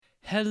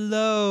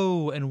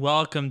Hello and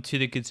welcome to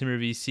the Consumer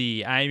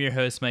VC. I am your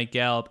host, Mike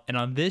Gelb, and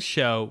on this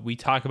show, we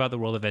talk about the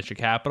world of venture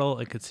capital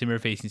and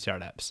consumer-facing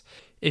startups.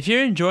 If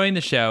you're enjoying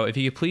the show, if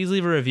you could please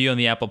leave a review on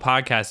the Apple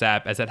Podcast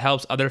app as that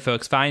helps other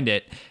folks find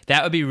it,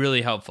 that would be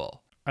really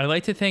helpful. I'd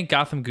like to thank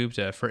Gautam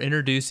Gupta for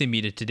introducing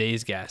me to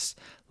today's guest,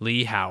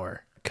 Lee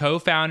Hauer,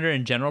 co-founder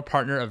and general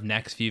partner of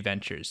NextView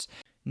Ventures.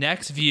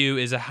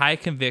 NextView is a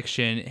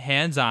high-conviction,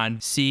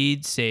 hands-on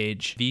seed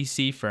stage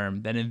VC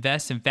firm that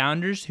invests in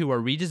founders who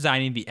are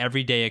redesigning the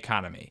everyday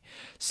economy.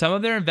 Some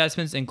of their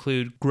investments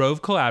include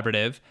Grove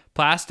Collaborative,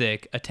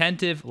 Plastic,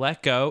 Attentive,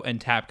 Let Go, and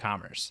Tap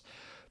Commerce.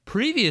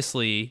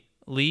 Previously,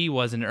 Lee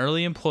was an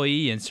early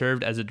employee and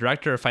served as a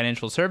director of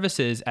financial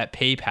services at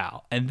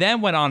PayPal, and then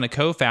went on to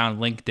co-found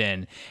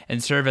LinkedIn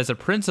and serve as a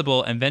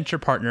principal and venture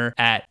partner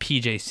at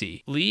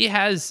PJC. Lee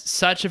has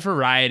such a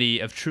variety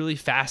of truly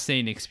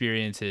fascinating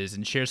experiences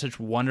and shares such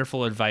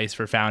wonderful advice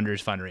for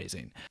founders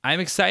fundraising. I'm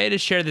excited to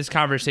share this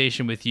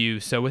conversation with you,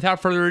 so without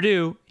further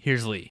ado,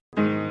 here's Lee.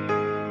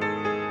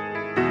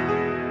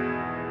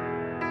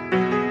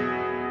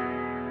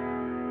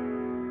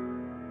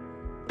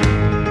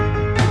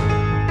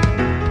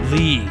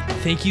 Lee,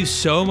 thank you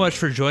so much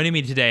for joining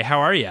me today. How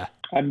are you?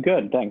 I'm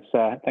good. Thanks.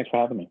 Thanks for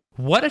having me.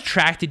 What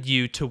attracted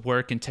you to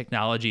work in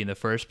technology in the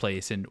first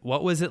place? And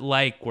what was it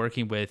like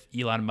working with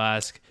Elon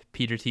Musk,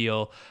 Peter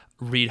Thiel,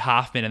 Reid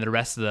Hoffman, and the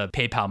rest of the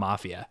PayPal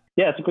mafia?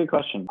 Yeah, it's a great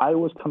question. I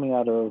was coming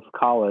out of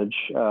college,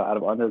 out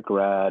of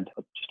undergrad,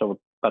 just over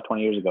about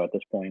 20 years ago at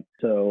this point.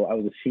 So I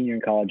was a senior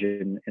in college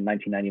in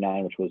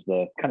 1999, which was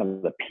the kind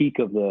of the peak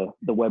of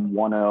the Web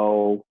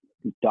 1.0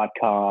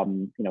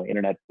 .com,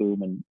 internet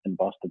boom and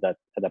bust at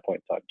that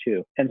point in time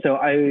too. And so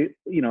I,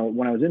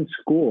 when I was in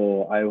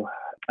school,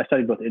 I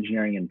studied both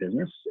engineering and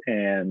business,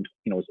 and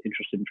was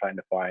interested in trying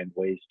to find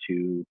ways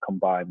to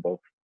combine both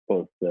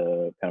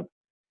the kind of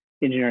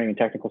engineering and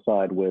technical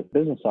side with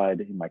business side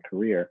in my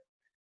career.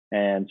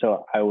 And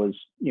so I was,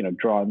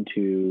 drawn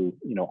to,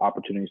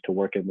 opportunities to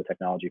work in the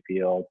technology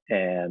field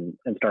and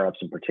startups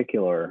in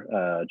particular,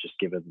 just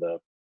given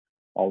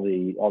all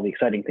the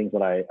exciting things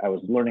that I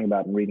was learning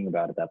about and reading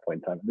about at that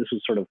point in time. This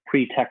was sort of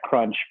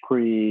pre-TechCrunch,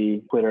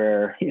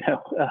 pre-Twitter,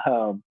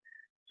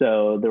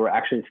 so there were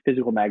actually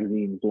physical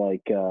magazines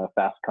like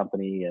Fast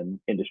Company and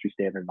Industry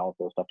Standard and all of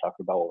those stuff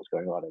talking about what was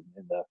going on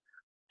in the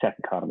tech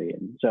economy.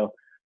 And so,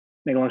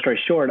 make a long story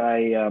short,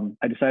 I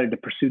decided to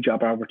pursue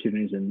job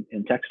opportunities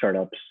in tech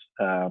startups,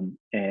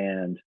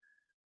 and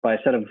by a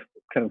set of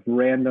kind of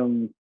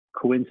random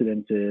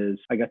coincidences,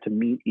 I got to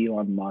meet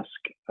Elon Musk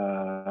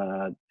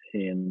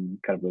in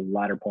kind of the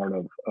latter part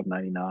of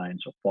 99,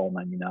 so fall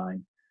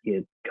 99. He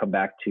had come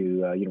back to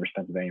University of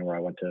Pennsylvania, where I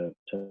went to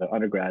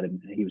undergrad,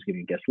 and he was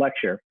giving a guest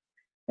lecture.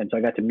 And so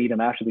I got to meet him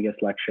after the guest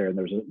lecture, and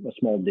there was a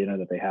small dinner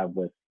that they have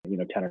with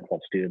 10 or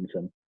 12 students,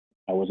 and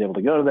I was able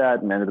to go to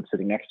that and ended up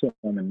sitting next to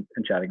him and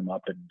chatting him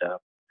up.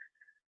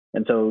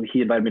 And so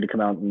he invited me to come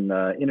out and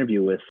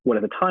interview with what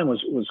at the time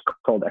was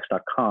called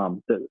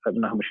X.com. I don't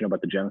know how much you know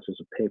about the genesis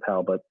of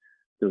PayPal, but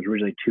there was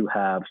originally two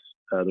halves.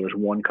 There was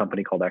one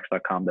company called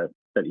X.com that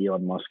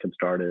Elon Musk had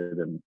started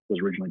and was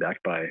originally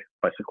backed by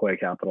Sequoia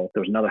Capital.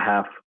 There was another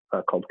half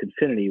called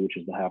Confinity, which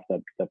is the half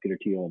that Peter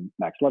Thiel and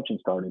Max Levchin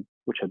started,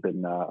 which had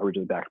been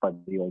originally backed by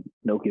the old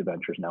Nokia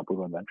Ventures, now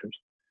Blue Ventures.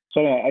 So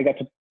anyway, I got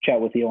to chat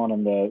with Elon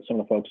and some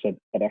of the folks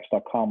at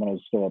X.com when it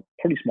was still a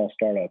pretty small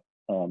startup,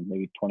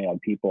 maybe 20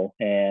 odd people.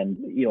 And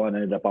Elon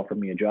ended up offering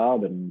me a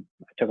job, and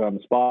I took it on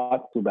the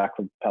spot, flew back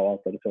from Palo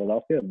Alto to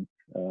Philadelphia, and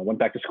went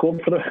back to school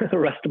for the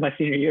rest of my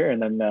senior year, and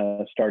then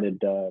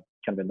started kind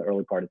of in the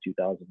early part of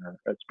 2000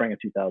 or spring of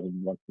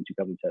 2000, once the two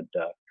companies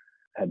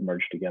had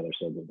merged together.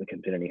 So the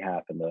Confinity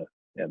half and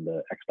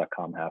the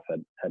X.com half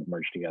had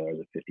merged together as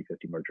a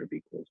 50-50 merger of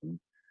equals, and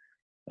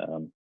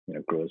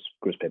grew as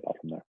PayPal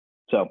from there.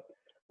 So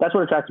that's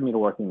what attracted me to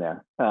working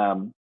there.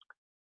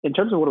 In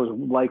terms of what it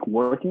was like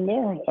working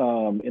there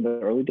in the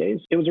early days,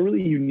 it was a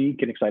really unique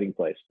and exciting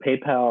place.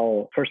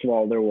 PayPal, first of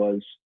all, there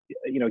was,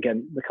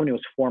 again, the company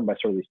was formed by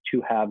sort of these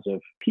two halves of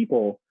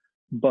people,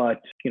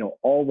 but,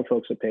 all the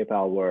folks at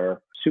PayPal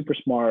were super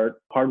smart,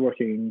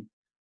 hardworking,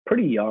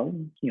 pretty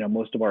young.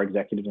 Most of our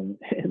executives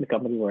in the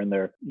company were in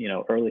their,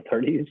 early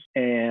 30s.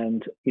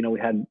 And, we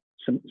had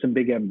some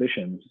big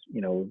ambitions.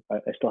 I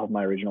still have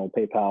my original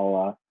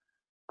PayPal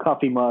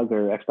coffee mug,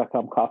 or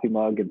X.com coffee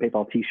mug, and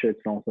PayPal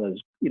t-shirts, and also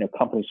as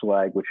company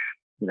swag, which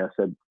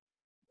said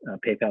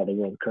PayPal, the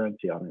world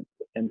currency, on it.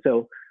 And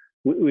so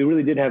we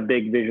really did have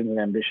big visions and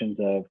ambitions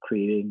of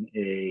creating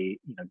a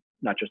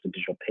not just a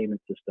digital payment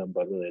system,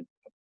 but really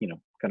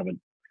kind of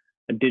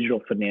a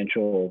digital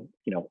financial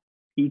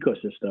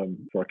ecosystem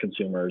for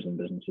consumers and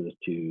businesses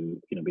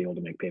to be able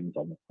to make payments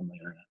on the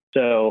internet.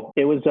 So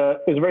it was a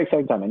very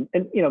exciting time,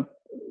 and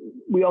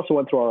we also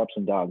went through our ups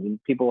and downs. And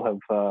people have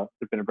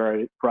there's been a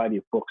variety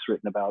of books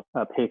written about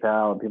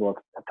PayPal, and people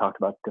have talked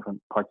about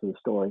different parts of the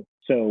story.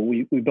 So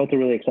we built a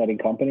really exciting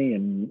company,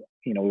 and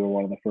we were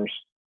one of the first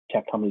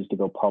tech companies to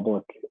go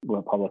public. We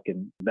went public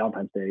in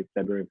Valentine's Day,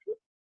 February of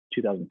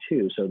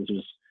 2002. So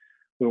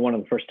we were one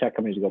of the first tech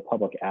companies to go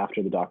public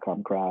after the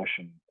dot-com crash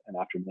and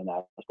after the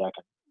NASDAQ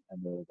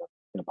and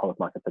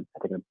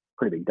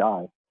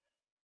die.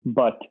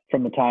 But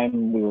from the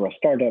time we were a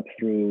startup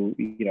through,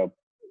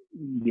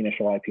 the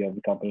initial IPO of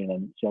the company and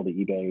then sale to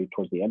eBay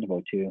towards the end of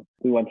 '02,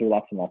 we went through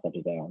lots and lots of ups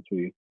and downs.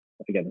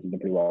 Again, this has been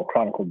pretty well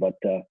chronicled, but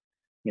the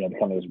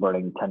company was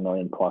burning 10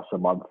 million plus a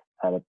month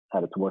at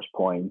its worst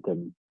point,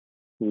 and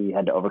we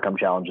had to overcome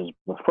challenges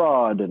with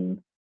fraud and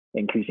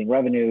increasing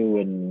revenue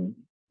and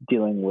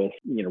dealing with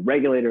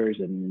regulators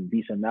and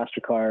Visa and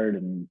MasterCard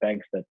and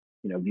banks that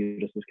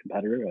viewed us as a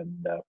competitor.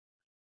 And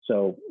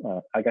so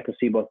I got to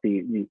see both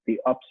the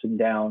ups and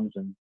downs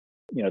and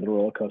the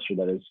roller coaster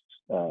that is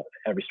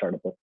every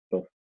startup, both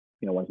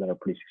ones that are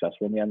pretty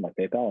successful in the end, like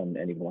PayPal, and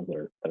even ones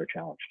that are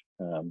challenged.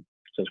 So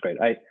it's great.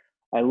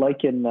 I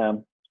liken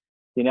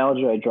the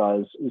analogy I draw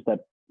is that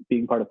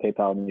being part of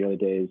PayPal in the early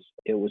days,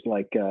 it was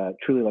like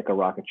truly like a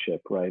rocket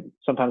ship, right?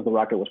 Sometimes the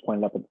rocket was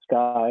pointed up at the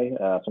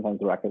sky. Sometimes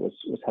the rocket was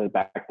headed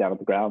back down at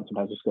the ground.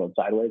 Sometimes it was going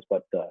sideways,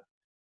 but the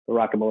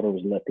rocket motor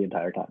was lit the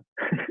entire time.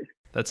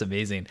 That's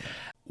amazing.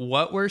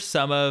 What were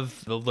some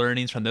of the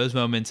learnings from those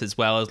moments, as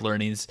well as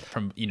learnings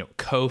from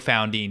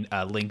co-founding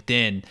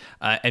LinkedIn?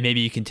 And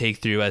maybe you can take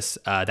through us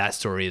that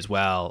story as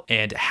well,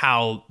 and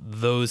how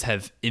those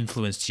have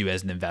influenced you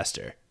as an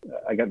investor.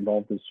 I got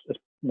involved as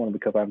one of the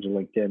co-founders of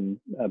LinkedIn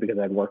because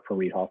I'd worked for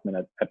Reid Hoffman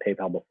at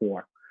PayPal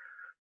before.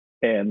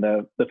 And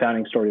the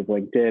founding story of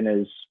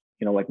LinkedIn is,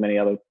 like many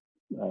other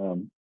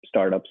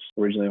startups,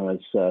 originally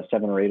it was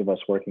 7 or 8 of us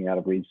working out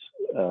of Reid's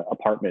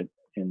apartment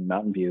in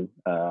Mountain View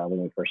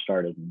when we first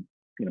started. And,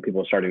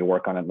 people started to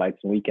work on it nights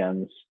and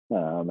weekends,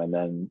 and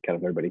then kind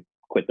of everybody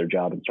quit their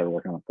job and started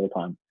working on it full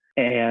time.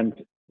 And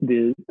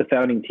the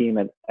founding team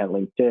at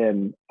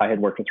LinkedIn, I had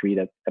worked with Reid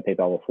at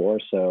PayPal before,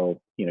 so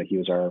he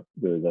was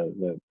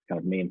the kind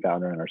of main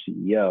founder and our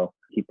CEO.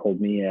 He pulled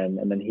me in,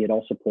 and then he had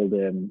also pulled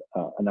in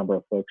a number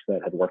of folks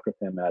that had worked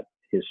with him at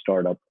his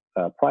startup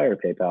prior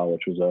to PayPal,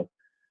 which was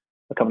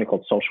a company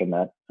called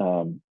SocialNet,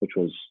 which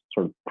was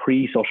sort of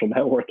pre-social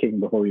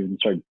networking before we even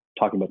started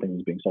talking about things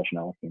as being social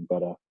networking,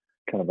 but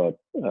kind of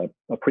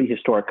a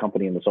prehistoric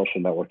company in the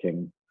social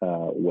networking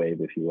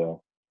wave, if you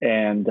will.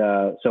 And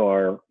so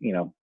our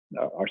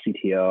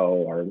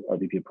CTO, our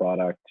VP of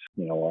product,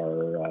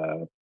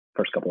 our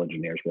first couple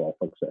engineers were all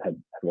folks that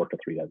had worked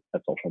with Reid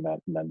at SocialNet,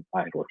 and then I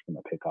had worked with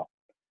them at PayPal.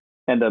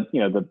 And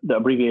the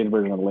abbreviated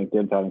version of the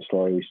LinkedIn founding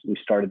story, we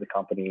started the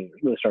company,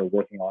 really started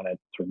working on it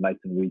sort of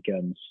nights and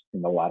weekends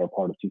in the latter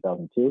part of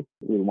 2002.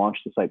 We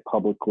launched the site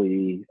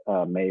publicly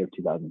May of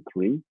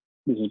 2003.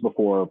 This is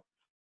before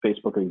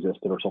Facebook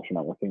existed or social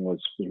networking was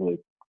really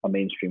a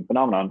mainstream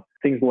phenomenon.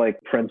 Things like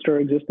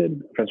Friendster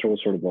existed. Friendster was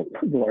sort of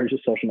the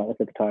largest social network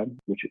at the time,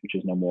 which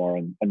is no more.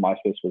 And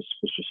MySpace was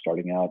just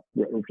starting out,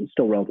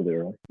 still relatively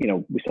early.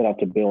 We set out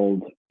to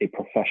build a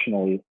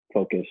professionally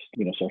focused,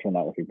 social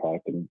networking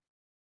product. And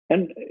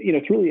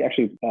it's really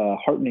actually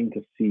heartening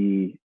to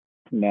see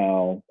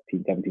now,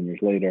 17 years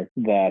later,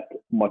 that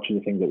much of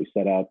the things that we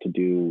set out to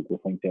do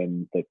with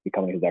LinkedIn, that the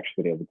company has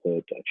actually been able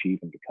to achieve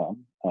and become.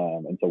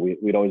 And so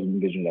we'd always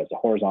envisioned it as a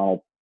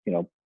horizontal,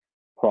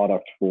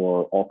 product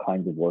for all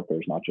kinds of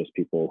workers, not just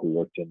people who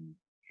worked in,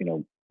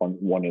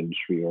 one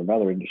industry or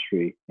another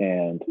industry.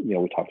 And,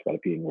 we talked about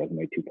it being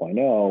Resume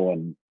 2.0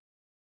 and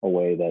a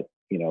way that,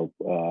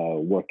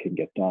 work can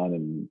get done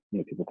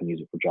and, people can use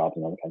it for jobs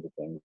and other kinds of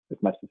things.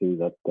 It's nice to see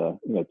that,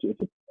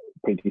 it's a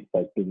pretty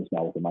decent-sized business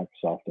now within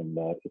Microsoft, and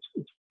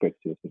it's great to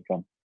see what's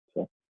become.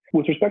 So,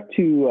 with respect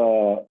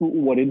to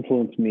what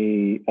influeed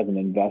me as an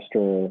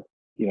investor,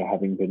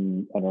 having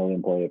been an early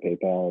employee at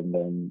PayPal and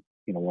then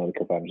one of the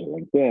co-founders at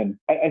LinkedIn,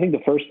 I think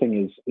the first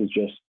thing is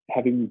just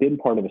having been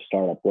part of a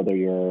startup, whether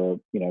you're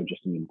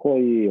just an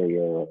employee or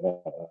you're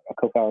a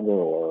co-founder,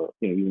 or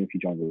even if you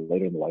join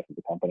later in the life of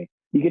the company,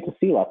 you get to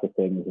see lots of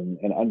things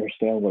and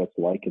understand what it's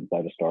like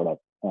inside a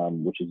startup,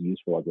 which is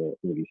useful as a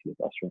VC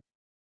investor.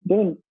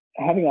 Then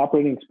having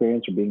operating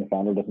experience or being a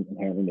founder doesn't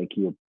inherently make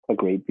you a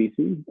great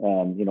VC.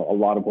 A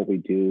lot of what we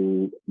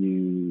do,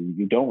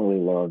 you don't really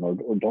learn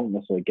or don't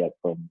necessarily get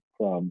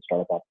from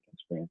startup operating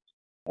experience.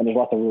 And there's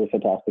lots of really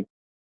fantastic,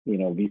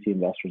 VC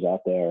investors out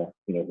there,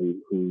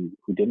 who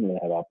didn't really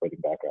have operating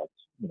backgrounds,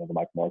 the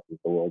Mike Marks of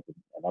the world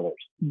and others.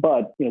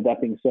 But,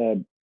 that being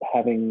said,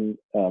 having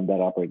that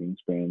operating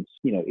experience,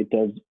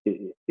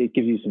 it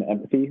gives you some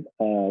empathy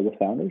with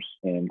founders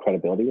and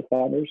credibility with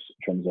founders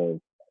in terms of,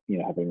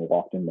 having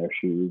walked in their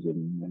shoes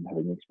and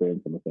having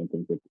experienced some of the same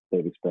things that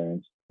they've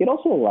experienced. It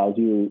also allows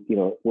you,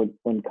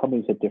 when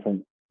companies hit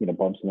different,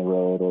 bumps in the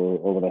road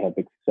or when they have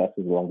big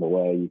successes along the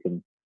way, you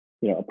can,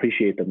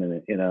 appreciate them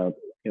in a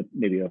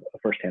maybe a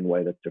firsthand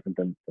way that's different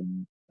than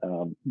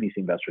VC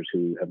investors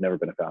who have never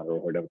been a founder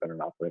or never been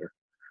an operator.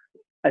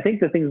 I think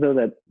the things, though,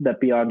 that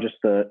beyond just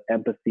the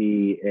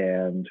empathy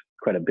and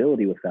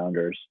credibility with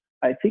founders,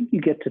 I think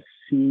you get to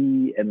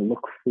see and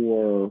look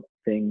for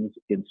things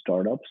in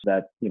startups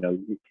that,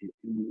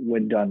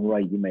 when done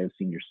right, you may have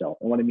seen yourself.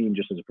 And what I mean,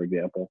 just as for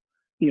example,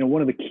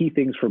 one of the key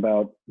things for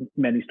about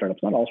many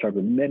startups, not all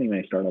startups, but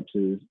many startups,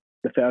 is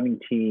the founding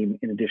team,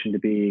 in addition to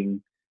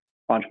being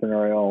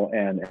entrepreneurial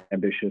and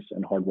ambitious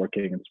and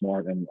hardworking and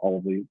smart and all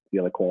of the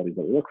other qualities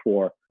that we look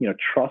for,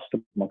 trust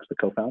amongst the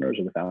co-founders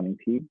or the founding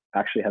team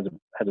actually has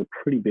a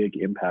pretty big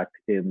impact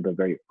in the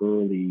very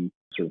early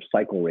sort of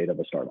cycle rate of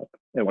a startup.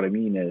 And what I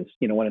mean is,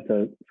 when it's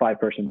a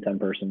 5-person,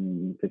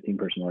 10-person,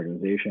 15-person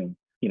organization,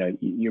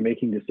 you're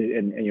making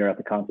decisions and you're at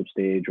the concept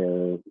stage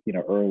or,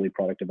 early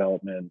product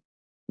development,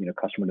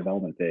 customer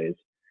development phase.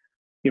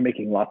 You're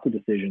making lots of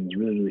decisions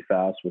really, really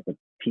fast with a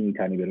teeny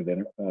tiny bit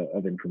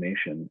of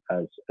information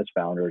as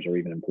founders or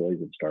even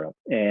employees of the startup.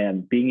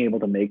 And being able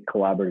to make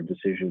collaborative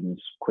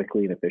decisions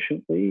quickly and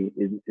efficiently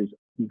is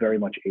very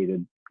much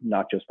aided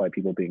not just by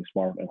people being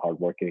smart and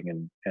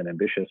hardworking and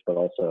ambitious, but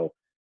also,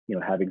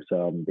 having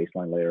some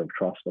baseline layer of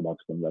trust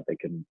amongst them that they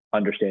can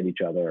understand each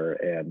other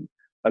and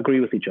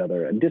agree with each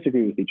other and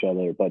disagree with each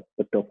other, but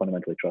still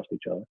fundamentally trust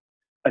each other.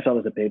 I saw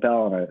this at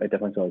PayPal, and I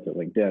definitely saw this at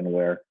LinkedIn,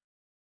 where,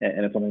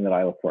 and it's something that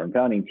I look for in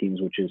founding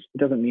teams, which is, it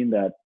doesn't mean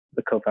that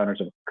the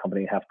co-founders of a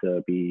company have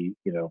to be,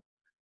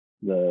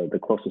 the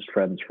closest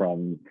friends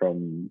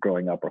from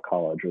growing up or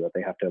college, or that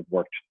they have to have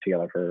worked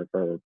together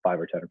for 5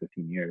 or 10 or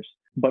 15 years.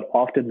 But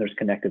often there's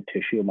connective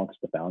tissue amongst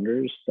the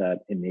founders that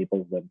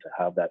enables them to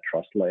have that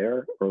trust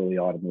layer early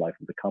on in the life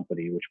of the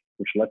company,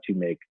 which lets you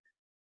make,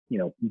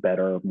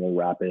 better, more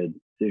rapid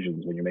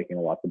decisions when you're making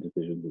lots of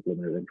decisions with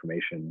limited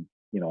information,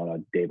 on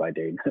a day by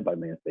day, minute by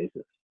minute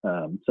basis.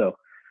 So,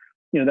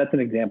 that's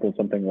an example of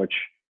something which,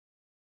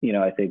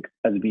 I think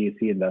as a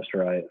VC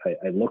investor,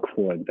 I look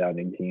for in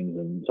founding teams,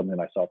 and something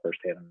I saw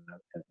firsthand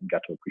and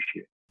got to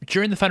appreciate.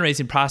 During the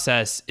fundraising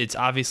process, it's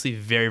obviously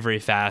very, very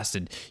fast,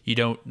 and you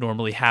don't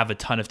normally have a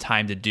ton of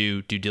time to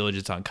do due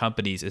diligence on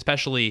companies,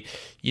 especially,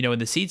 in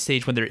the seed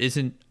stage when there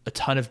isn't a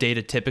ton of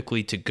data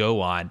typically to go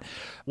on.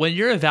 When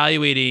you're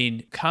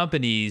evaluating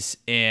companies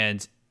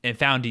and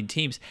founding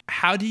teams,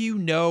 how do you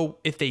know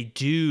if they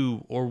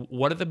do, or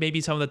what are maybe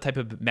some of the type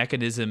of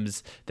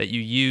mechanisms that you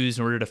use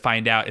in order to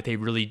find out if they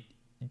really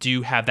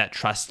do have that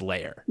trust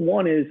layer?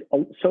 One is,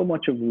 so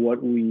much of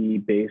what we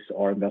base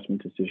our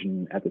investment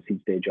decision at the seed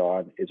stage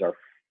on is our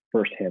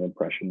firsthand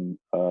impression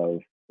of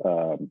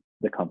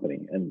the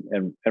company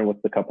and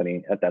with the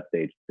company at that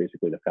stage,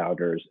 basically the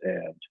founders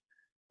and,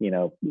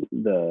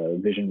 the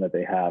vision that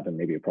they have, and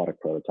maybe a product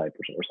prototype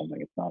or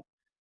something. It's not,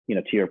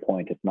 to your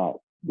point, it's not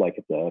like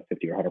it's a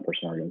 50 or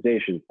 100-person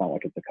organization. It's not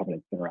like it's a company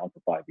that's been around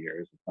for 5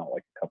 years. It's not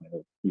like a company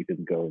that you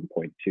can go and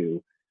point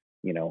to,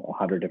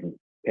 100 different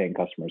paying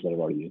customers that have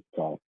already used the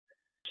product.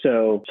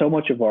 So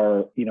much of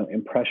our,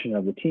 impression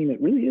of the team,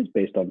 it really is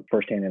based on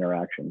firsthand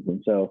interactions.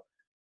 And so,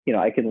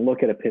 I can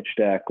look at a pitch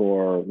deck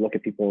or look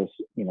at people's,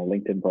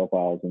 LinkedIn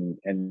profiles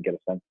and get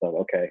a sense of,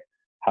 okay,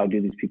 how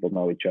do these people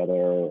know each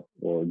other,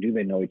 or do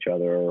they know each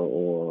other,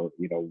 or,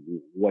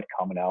 what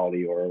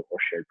commonality or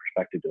shared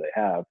perspective do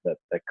they have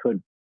that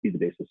could be the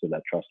basis of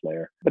that trust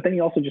layer. But then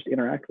you also just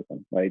interact with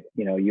them, right?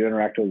 You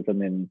interact with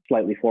them in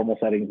slightly formal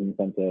settings in the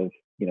sense of,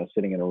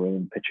 sitting in a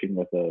room pitching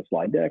with a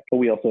slide deck. But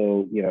we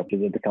also,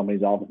 visit the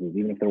company's offices,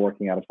 even if they're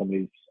working out of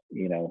somebody's,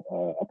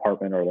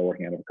 apartment, or they're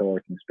working out of a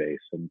co-working space.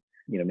 And,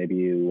 maybe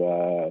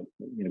you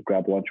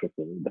grab lunch with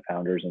the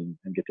founders and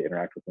get to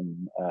interact with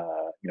them,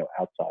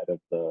 outside of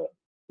the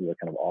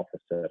kind of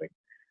office setting.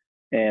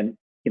 And,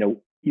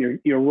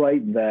 you're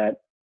right that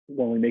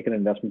when we make an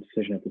investment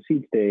decision at the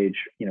seed stage,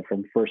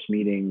 from first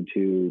meeting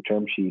to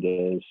term sheet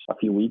is a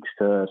few weeks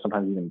to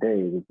sometimes even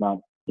days. It's not,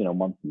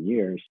 months and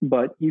years.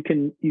 But you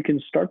can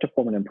start to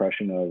form an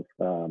impression of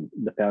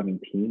the founding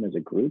team as a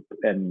group,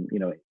 and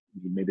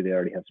maybe they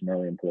already have some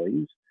early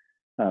employees,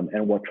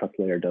 and what trust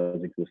layer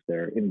does exist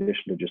there. In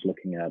addition to just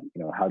looking at,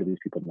 how do these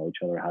people know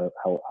each other? How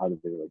do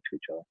they relate to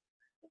each other?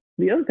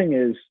 The other thing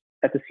is,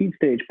 at the seed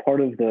stage, part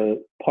of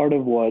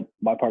what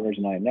my partners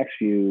and I at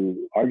NextView,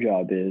 our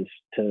job is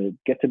to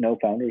get to know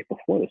founders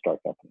before they start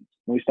companies.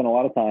 And we spend a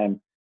lot of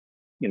time,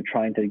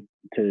 trying to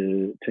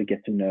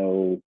get to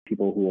know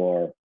people who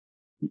are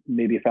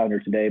maybe a founder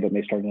today, but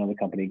may start another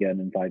company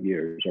again in 5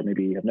 years, or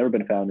maybe have never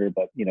been a founder,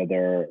 but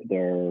they're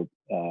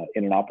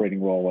in an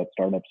operating role at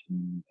startups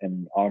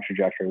and on a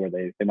trajectory where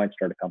they might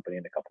start a company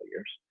in a couple of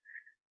years.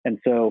 And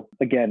so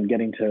again,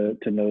 getting to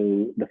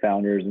know the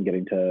founders and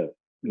getting to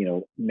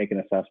make an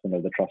assessment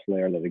of the trust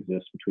layer that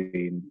exists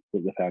between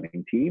the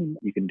founding team.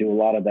 You can do a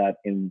lot of that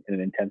in an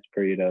intense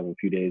period of a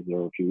few days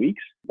or a few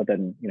weeks, but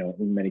then,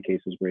 in many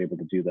cases, we're able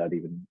to do that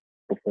even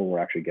before we're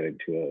actually getting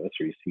to a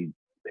Series C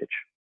pitch.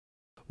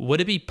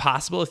 Would it be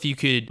possible if you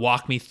could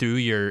walk me through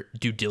your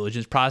due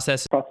diligence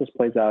process? The process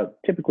plays out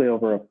typically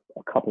over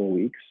a couple of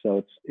weeks.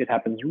 So it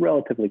happens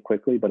relatively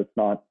quickly, but it's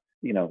not,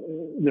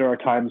 there are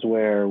times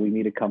where we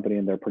meet a company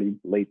and they're pretty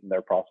late in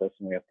their process,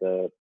 and we have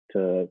to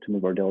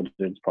move our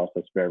diligence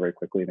process very, very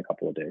quickly in a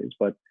couple of days.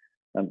 But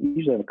you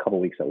usually have a couple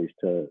of weeks at least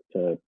to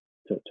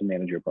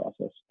manage your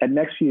process. At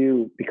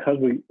NextView, because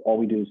all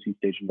we do is seed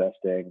stage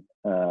investing,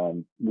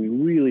 we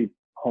really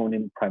hone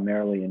in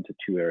primarily into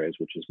two areas,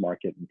 which is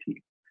market and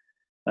team.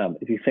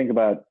 If you think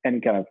about any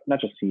kind of, not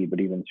just seed, but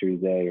even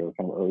Series A or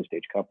kind of early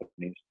stage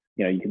companies,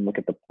 you can look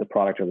at the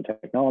product or the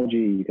technology,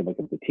 you can look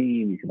at the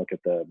team, you can look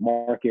at the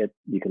market,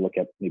 you can look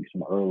at maybe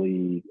some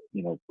early,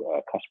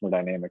 customer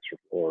dynamics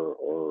or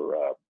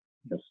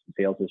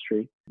sales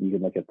history. You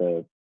can look at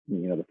the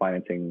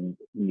financing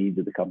needs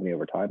of the company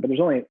over time. But there's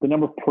only the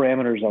number of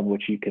parameters on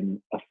which you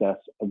can assess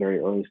a very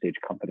early stage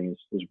company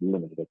is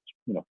limited. It's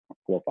 4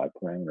 or 5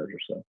 parameters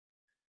or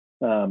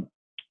so.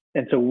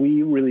 And so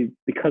we really,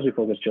 because we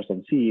focus just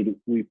on seed,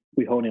 we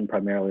hone in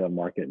primarily on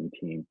market and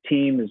team.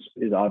 Team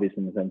is obvious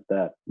in the sense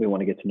that we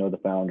want to get to know the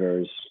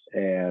founders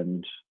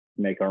and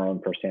make our own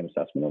firsthand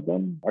assessment of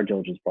them. Our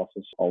diligence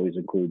process always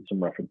includes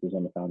some references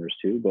on the founders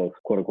too, both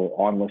quote unquote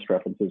on list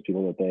references,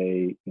 people that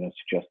they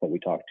suggest that we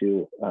talk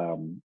to,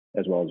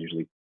 as well as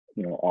usually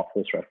off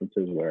list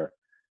references where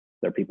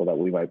they're people that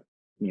we might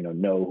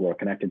know who are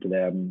connected to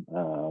them,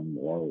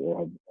 or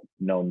have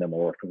known them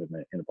or worked with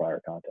them in a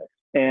prior context.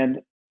 And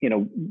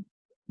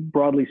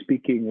broadly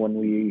speaking, when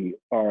we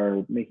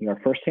are making our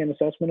firsthand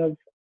assessment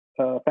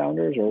of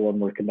founders, or when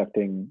we're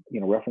conducting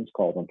reference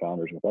calls on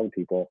founders with other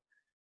people,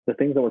 the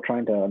things that we're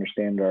trying to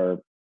understand are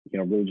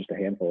really just a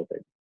handful of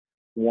things.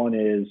 One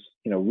is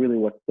really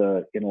what's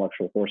the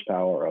intellectual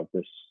horsepower of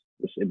this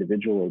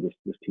individual or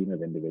this team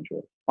of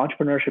individuals.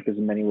 Entrepreneurship is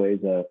in many ways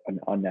an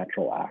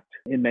unnatural act.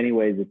 In many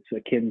ways, it's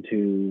akin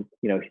to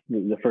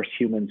the first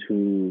humans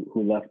who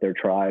left their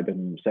tribe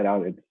and set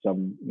out into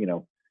some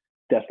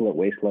desolate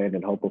wasteland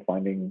in hope of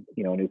finding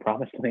a new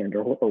promised land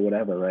or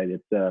whatever, right?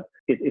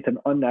 It's an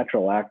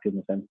unnatural act in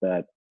the sense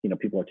that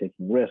people are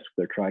taking risks,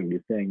 they're trying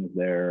new things,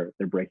 they're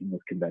breaking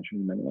with convention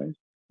in many ways.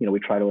 We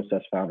try to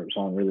assess founders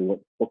on really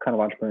what kind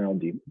of entrepreneurial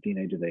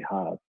DNA do they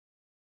have.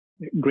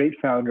 Great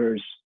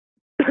founders,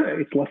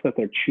 it's less that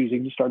they're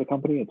choosing to start a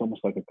company, it's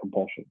almost like a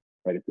compulsion,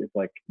 right? It's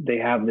like they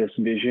have this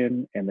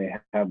vision and they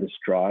have this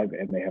drive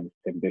and they have this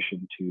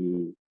ambition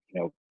to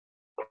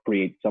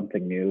create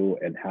something new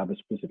and have a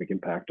specific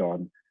impact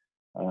on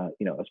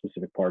a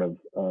specific part of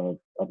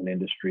an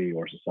industry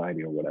or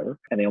society or whatever,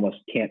 and they almost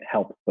can't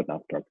help but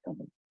not start the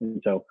company.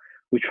 And so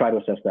we try to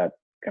assess that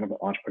kind of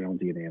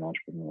entrepreneurial DNA and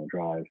entrepreneurial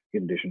drive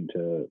in addition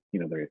to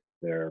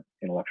their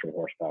intellectual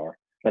horsepower.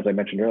 As I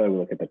mentioned earlier, we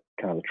look at the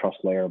kind of the trust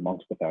layer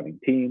amongst the founding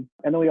team,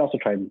 and then we also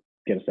try and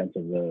get a sense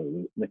of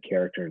the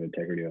character and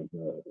integrity of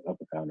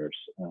the founders.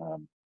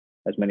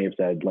 As many have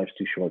said, life's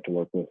too short to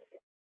work with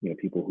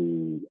people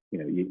who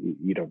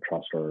you don't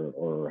trust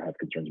or have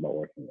concerns about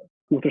working with.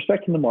 With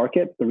respect to the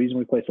market, the reason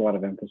we place a lot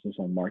of emphasis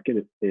on market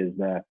is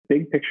that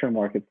big picture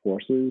market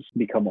forces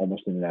become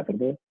almost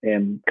inevitable,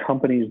 and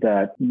companies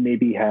that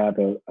maybe have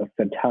a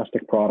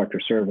fantastic product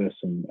or service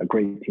and a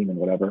great team and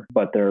whatever,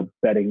 but they're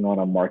betting on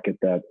a market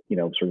that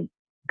sort of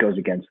goes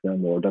against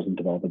them or doesn't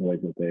develop in the ways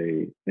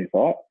that they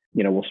thought,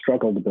 will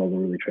struggle to build a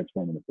really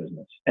transformative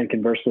business. And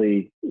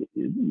conversely,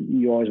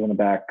 you always want to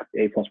back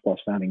A++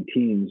 founding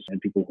teams and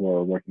people who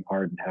are working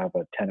hard and have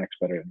a 10x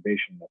better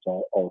innovation. That's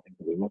all the things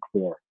that we look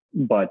for.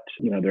 But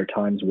there are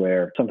times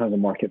where sometimes the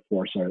market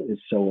force is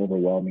so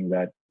overwhelming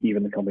that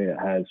even the company that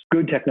has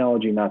good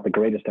technology, not the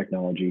greatest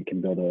technology,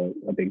 can build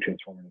a big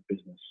transformative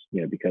business,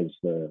 because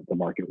the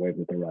market wave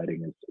that they're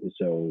riding is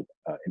so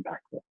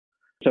impactful.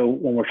 So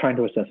when we're trying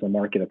to assess the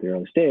market at the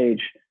early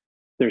stage,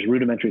 there's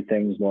rudimentary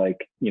things like,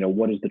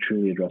 what is the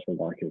truly addressable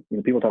market?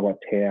 People talk about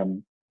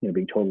TAM,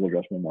 being total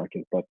addressable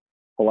market, but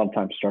a lot of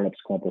times startups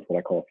come up with what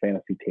I call a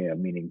fantasy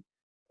TAM, meaning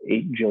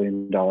 $8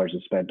 billion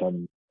is spent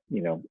on,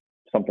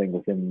 something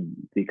within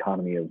the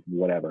economy of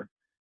whatever.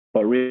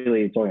 But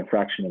really, it's only a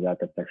fraction of that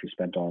that's actually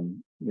spent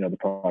on, the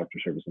product or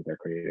service that they're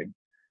creating.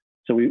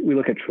 So we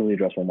look at truly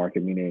addressable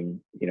market,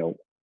 meaning,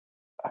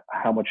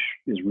 how much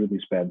is really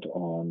spent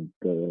on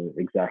the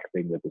exact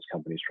thing that this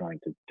company is trying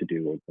to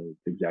do, or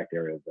the exact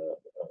area of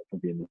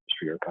the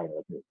industry or economy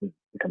that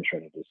the company's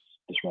trying to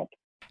disrupt.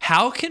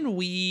 How can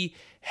we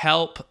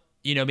help,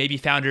 maybe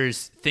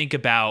founders think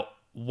about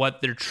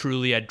what their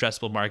truly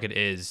addressable market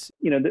is?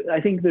 I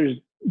think there's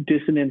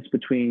dissonance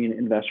between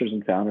investors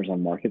and founders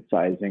on market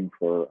sizing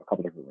for a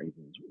couple different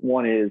reasons.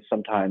 One is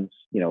sometimes,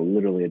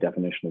 literally a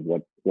definition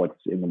of what's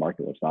in the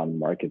market, what's not in the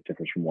market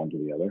differs from one to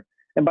the other.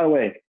 And by the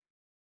way,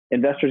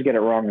 investors get it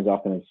wrong as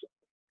often as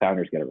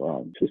founders get it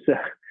wrong.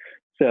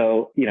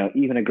 So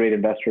even a great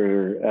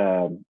investor,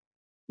 a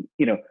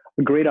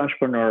great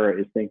entrepreneur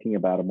is thinking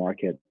about a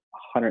market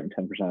 110%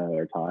 of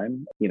their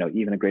time.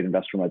 Even a great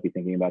investor might be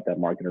thinking about that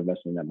market or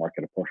investing in that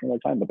market a portion of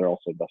their time, but they're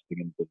also investing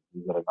in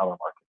another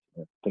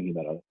market, thinking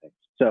about other things.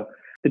 So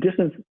the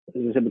distance,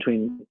 as I said,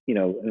 between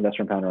an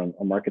investor and founder on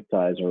market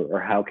size,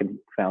 or how can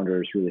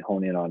founders really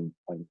hone in on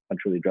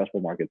truly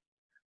addressable markets.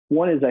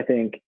 One is, I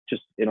think,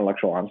 just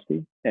intellectual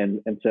honesty.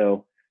 And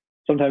so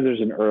sometimes there's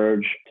an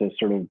urge to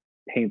sort of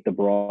paint the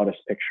broadest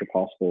picture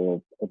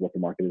possible of what the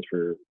market is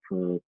for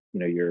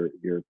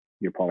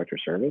your product or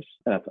service.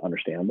 And that's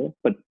understandable.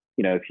 But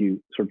if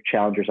you sort of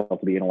challenge yourself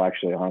to be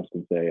intellectually honest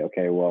and say,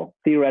 okay, well,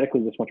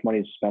 theoretically, this much money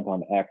is spent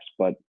on X,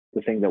 but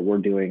the thing that we're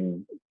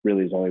doing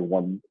really is only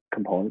one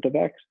component of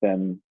X,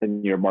 then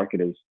your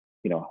market is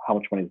how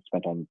much money is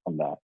spent on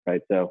that,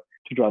 right? So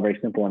to draw a very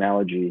simple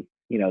analogy,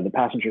 the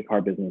passenger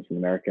car business in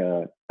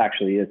America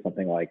actually is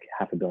something like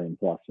 $500 million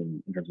plus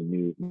in terms of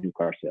new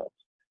car sales.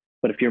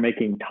 But if you're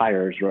making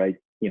tires, right,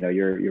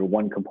 you're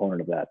one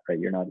component of that, right?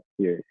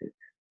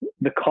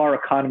 The car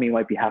economy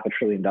might be $500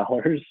 billion,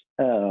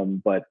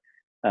 but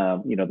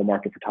the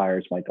market for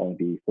tires might only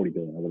be 40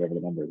 billion or whatever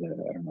the number is. I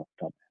don't know off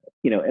the top of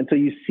my head. And so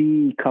you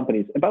see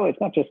companies, and by the way,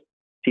 it's not just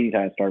teeny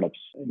tiny startups,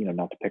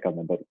 not to pick on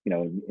them, but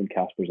in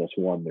Casper's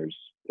S1,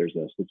 there's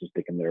a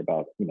statistic in there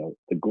about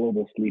the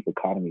global sleep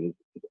economy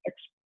is X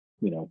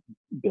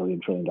billion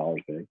trillion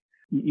dollars big.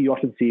 You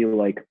often see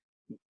like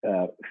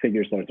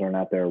figures that are thrown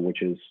out there,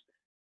 which is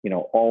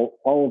all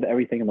of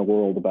everything in the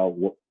world about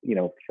what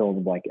fill in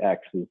the blank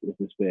X is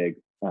this big,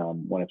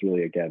 when it's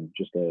really again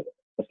just a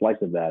slice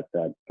of that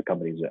the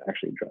company is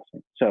actually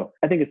addressing. So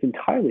I think it's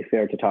entirely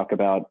fair to talk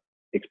about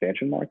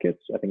expansion markets.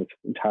 I think it's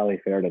entirely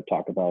fair to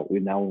talk about we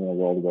now live in a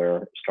world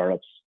where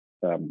startups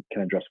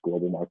can address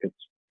global markets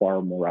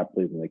far more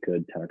rapidly than they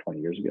could 10 or 20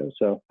 years ago.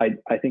 So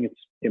I think it's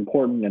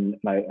important, and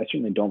I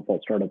certainly don't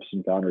fault startups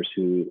and founders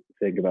who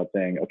think about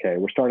saying, okay,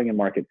 we're starting in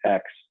market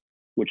X,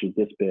 which is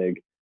this big,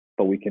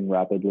 but we can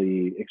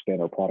rapidly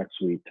expand our product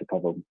suite to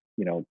cover,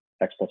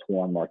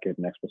 X+1 market,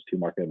 and X+2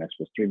 market, and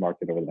X+3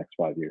 market over the next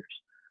 5 years.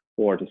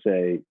 Or to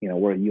say,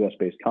 we're a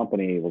US-based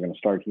company, we're going to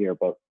start here,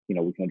 but,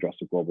 we can address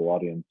a global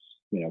audience,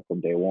 from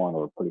day one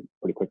or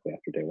pretty quickly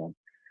after day one.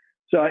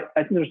 So I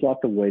think there's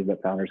lots of ways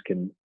that founders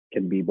can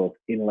be both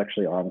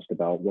intellectually honest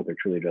about what their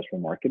truly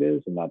addressable market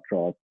is and not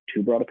draw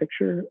too broad a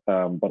picture,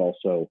 but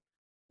also,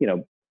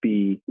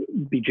 be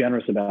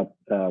generous about,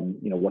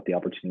 what the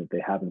opportunity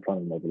they have in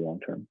front of them over the long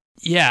term.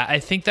 Yeah, I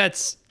think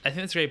that's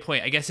a great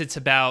point. I guess it's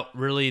about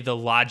really the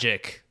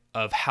logic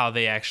of how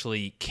they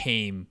actually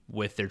came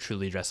with their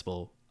truly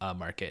addressable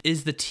market.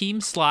 Is the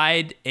team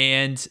slide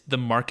and the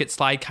market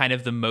slide kind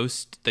of the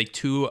most, like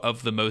two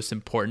of the most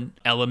important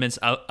elements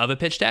of a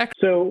pitch deck?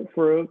 So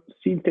for a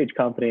seed stage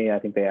company, I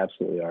think they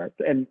absolutely are.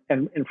 And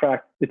in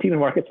fact, the team and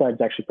market slide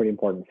is actually pretty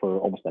important for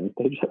almost any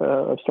stage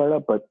of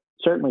startup, but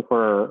certainly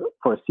for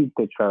a seed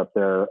stage startup,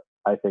 they're,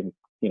 I think,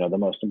 the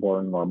most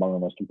important or among the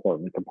most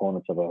important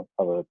components of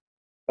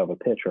a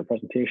pitch or a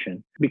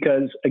presentation.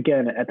 Because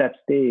again, at that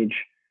stage,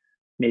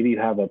 maybe you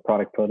have a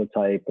product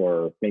prototype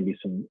or maybe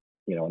some,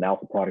 an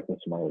alpha product with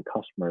some early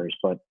customers,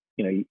 but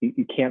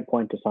you can't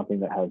point to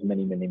something that has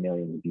many, many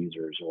millions of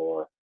users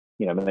or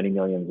many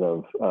millions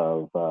of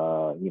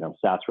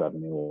SaaS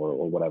revenue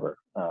or whatever.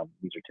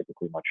 These are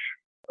typically much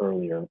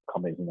earlier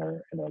companies in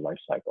their life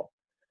cycle.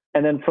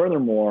 And then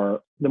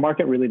furthermore, the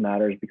market really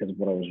matters because of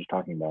what I was just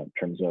talking about in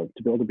terms of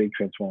to build a big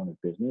transformative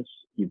business,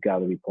 you've got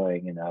to be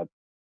playing in a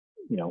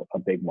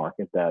big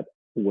market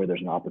where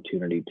there's an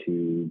opportunity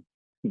to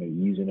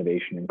use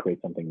innovation and create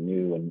something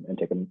new and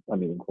take a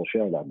meaningful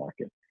share of that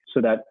market.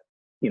 So that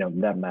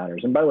that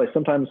matters. And by the way,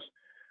 sometimes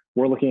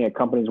we're looking at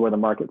companies where the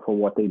market for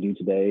what they do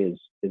today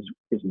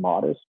is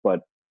modest,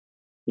 but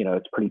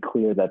it's pretty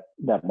clear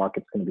that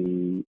market's going to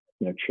be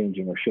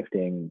changing or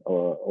shifting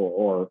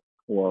or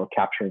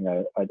capturing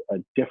a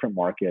different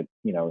market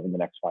in the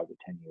next 5 to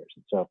 10 years.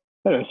 And so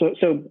anyway,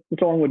 so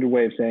it's a long-winded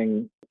way of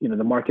saying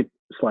the market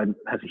slide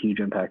has a huge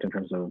impact in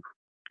terms of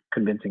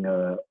convincing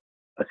a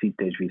seed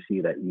stage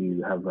VC that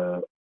you have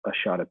a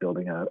shot at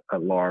building a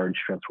large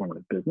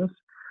transformative business.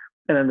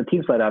 And then the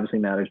team slide obviously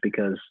matters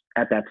because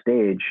at that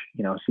stage,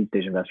 seed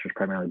stage investors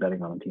primarily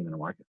betting on a team in the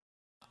market.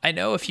 I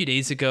know a few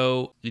days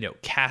ago,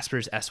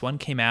 Casper's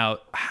S1 came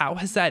out. How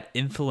has that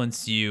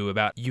influenced you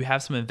about, you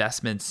have some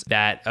investments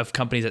of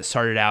companies that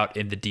started out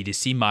in the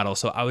D2C model.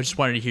 So I just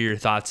wanted to hear your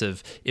thoughts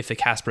of if the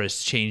Casper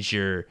has changed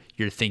your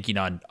thinking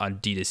on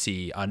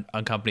D2C,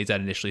 on companies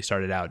that initially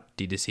started out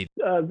D2C.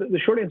 The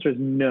short answer is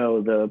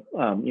no.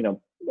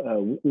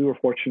 We were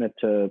fortunate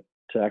to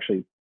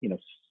actually,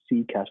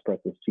 see Casper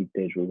at the seed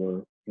stage.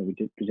 We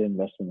did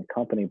invest in the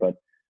company, but,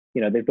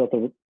 they built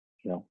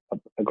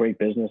a great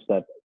business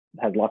that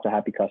has lots of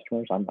happy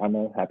customers. I'm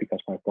a happy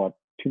customer. I bought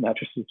 2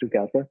 mattresses through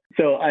Casper.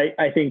 So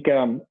I think,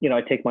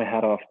 I take my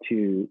hat off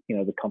to,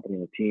 the company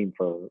and the team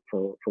for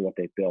what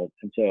they've built.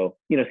 And so,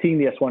 seeing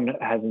the S1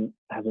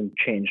 hasn't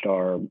changed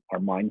our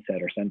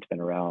mindset or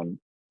sentiment around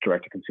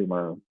direct to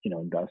consumer,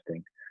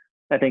 investing.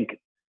 I think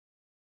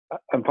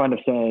I'm fond of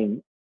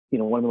saying,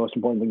 one of the most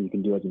important things you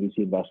can do as a VC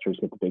investor is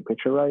get the big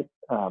picture right.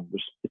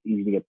 It's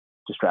easy to get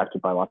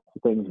distracted by lots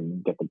of things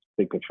and get the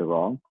big picture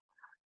wrong.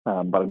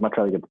 But I'd much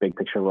rather get the big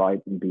picture right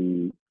and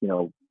be,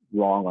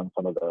 wrong on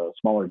some of the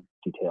smaller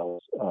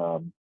details,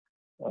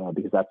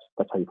 because that's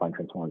how you find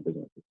transformative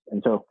businesses.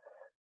 And so,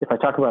 if I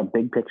talk about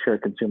big picture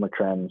consumer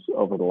trends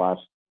over the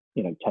last,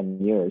 10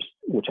 years,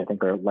 which I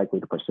think are likely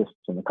to persist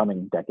in the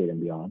coming decade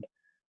and beyond,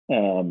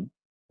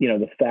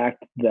 the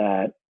fact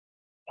that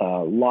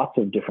lots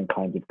of different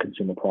kinds of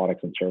consumer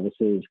products and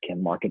services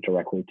can market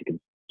directly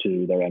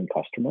to their end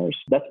customers.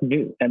 That's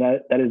new. And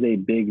that is a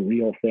big,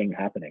 real thing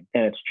happening.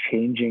 And it's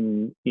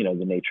changing,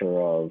 the nature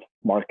of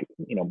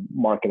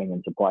marketing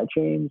and supply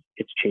chains.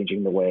 It's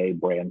changing the way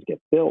brands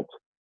get built.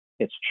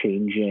 It's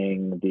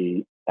changing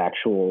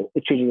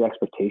it's changing the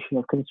expectation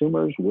of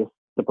consumers with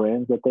the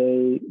brands that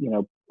they,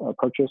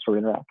 purchase or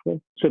interact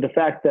with. So the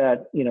fact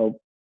that,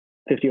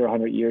 50 or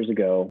 100 years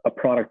ago, a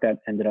product that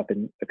ended up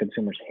in a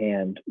consumer's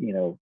hand,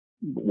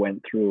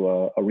 went through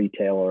a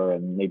retailer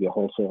and maybe a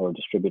wholesaler or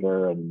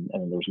distributor, and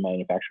there was a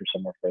manufacturer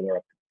somewhere further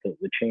up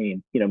the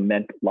chain,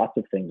 meant lots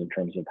of things in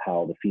terms of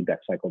how the feedback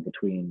cycle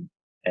between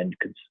end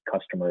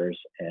customers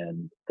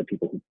and the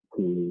people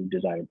who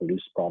design and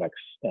produce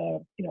products,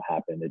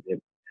 happened.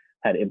 It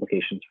had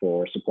implications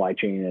for supply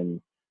chain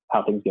and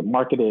how things get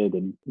marketed,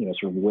 and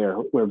sort of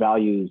where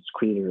value is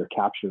created or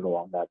captured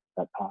along that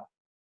path.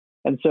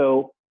 And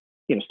so,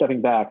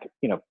 stepping back,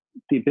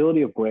 the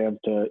ability of brands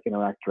to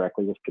interact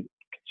directly with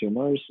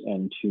consumers,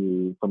 and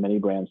for many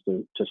brands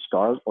to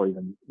start or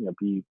even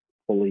be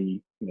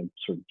fully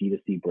sort of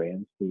D2C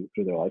brands through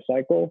their life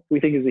cycle, we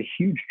think is a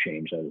huge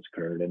change that has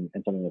occurred, and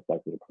something that's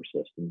likely to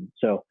persist. And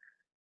so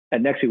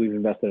at NextView, we've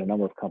invested in a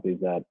number of companies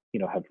that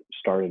have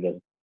started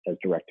as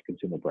direct to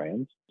consumer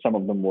brands. Some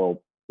of them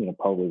will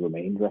probably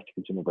remain direct to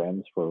consumer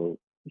brands for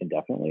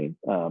indefinitely.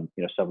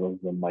 Some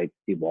of them might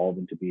evolve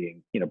into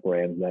being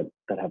brands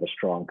that have a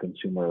strong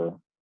consumer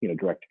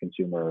direct to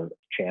consumer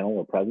channel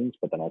or presence,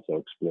 but then also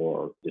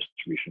explore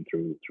distribution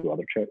through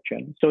other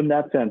channels. So in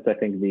that sense, I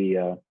think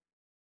the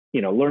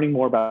learning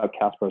more about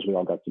Casper, as we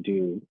all got to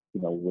do,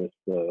 with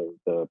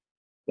the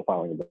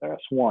filing of the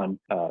S1,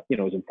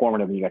 was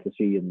informative, and you got to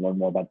see and learn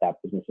more about that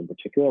business in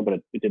particular, but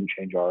it didn't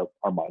change our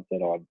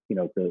mindset on,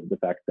 the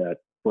fact that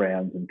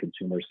brands and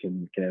consumers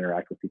can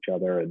interact with each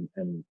other,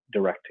 and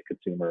direct to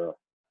consumer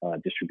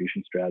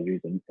distribution strategies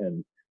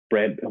and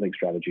brand building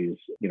strategies,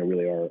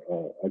 really are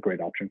a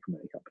great option for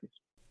many companies.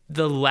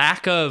 The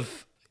lack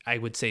of, I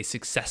would say,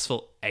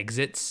 successful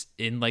exits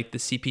in like the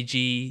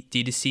CPG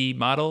D2C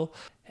model,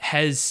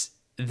 has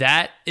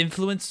that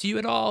influenced you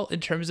at all in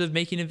terms of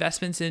making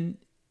investments in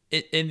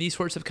these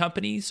sorts of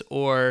companies,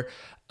 or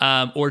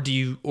do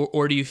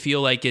you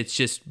feel like it's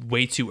just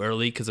way too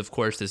early because, of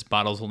course, this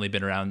model's only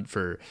been around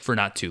for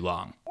not too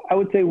long? I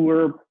would say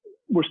we're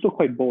still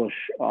quite bullish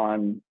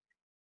on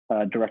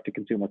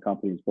direct-to-consumer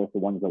companies, both the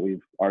ones that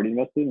we've already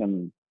invested in,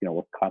 and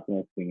we're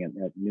constantly looking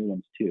at new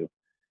ones too.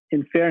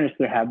 In fairness,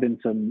 there have been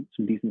some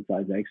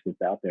decent-sized exits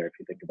out there. If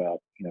you think about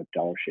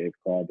Dollar Shave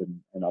Club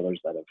and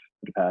others that have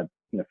had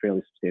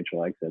fairly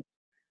substantial exits,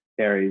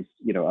 Aries,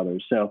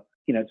 others. So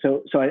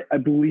I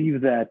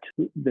believe that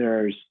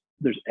there's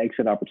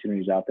exit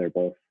opportunities out there,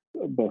 both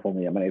on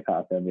the M&A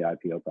path and the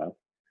IPO path.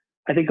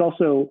 I think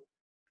also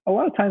a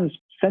lot of times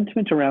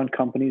sentiment around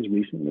companies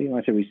recently,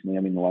 when I say recently,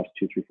 I mean the last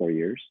 2, 3, 4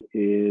 years,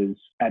 is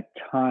at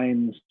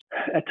times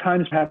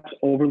perhaps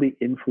overly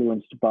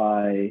influenced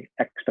by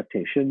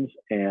expectations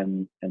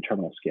and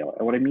terminal scale.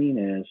 And what I mean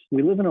is,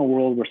 we live in a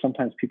world where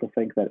sometimes people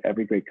think that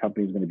every great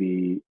company is going to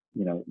be,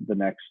 the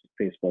next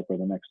Facebook or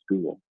the next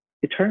Google.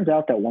 It turns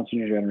out that once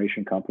in a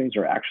generation companies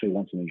are actually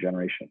once in a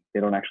generation.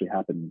 They don't actually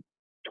happen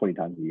 20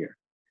 times a year.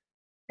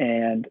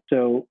 And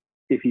so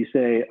if you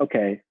say,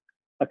 okay,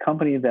 a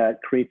company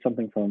that creates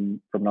something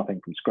from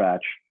nothing, from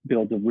scratch,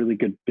 builds a really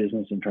good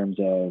business in terms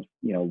of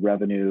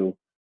revenue,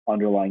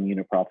 underlying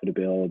unit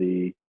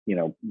profitability,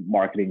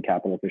 marketing,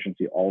 capital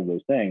efficiency, all of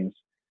those things,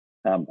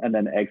 and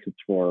then exits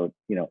for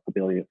 $1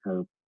 billion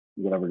or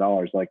whatever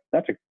dollars, like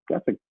that's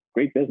a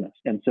great business.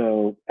 And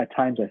so at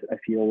times I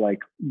feel like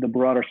the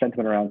broader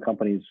sentiment around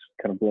companies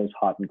kind of blows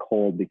hot and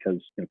cold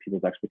because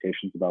people's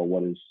expectations about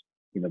what is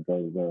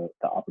the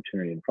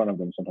opportunity in front of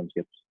them sometimes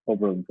gets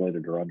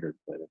overinflated or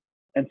underinflated.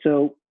 And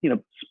so,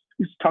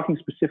 talking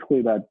specifically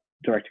about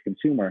direct to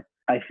consumer,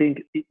 I think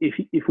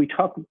if we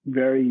talk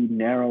very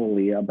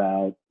narrowly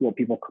about what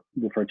people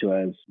refer to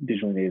as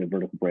digitally native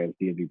vertical brands,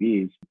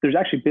 DNVBs, there's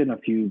actually been a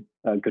few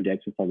good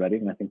exits already,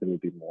 and I think there will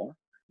be more.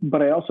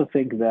 But I also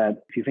think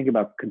that if you think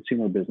about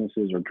consumer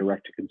businesses or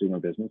direct to consumer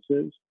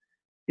businesses,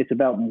 it's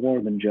about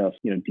more than just,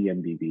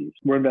 DNVBs.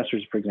 We're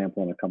investors, for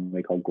example, in a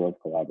company called Grove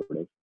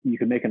Collaborative. You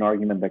can make an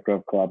argument that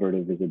Grove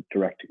Collaborative is a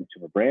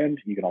direct-to-consumer brand.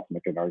 You can also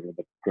make an argument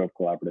that Grove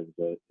Collaborative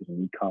is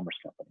an e-commerce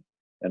company.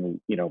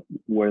 And,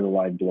 where the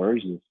line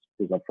blurs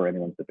is up for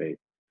anyone's debate.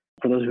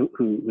 For those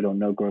who don't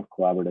know Grove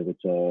Collaborative,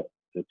 it's a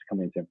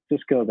company in San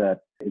Francisco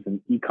that is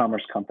an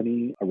e-commerce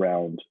company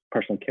around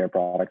personal care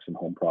products and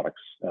home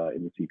products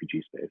in the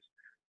CPG space,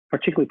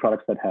 particularly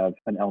products that have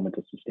an element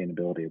of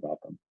sustainability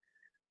about them.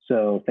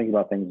 So think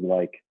about things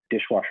like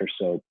dishwasher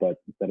soap, but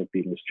instead of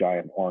being this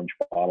giant orange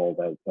bottle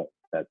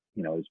that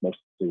is mostly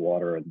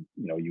water and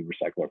you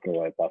recycle or throw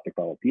away a plastic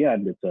bottle at the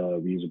end, it's a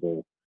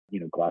reusable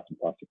glass and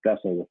plastic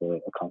vessel with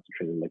a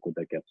concentrated liquid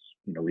that gets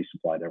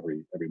resupplied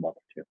every month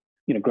or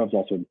two. Grove's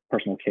also in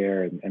personal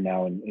care and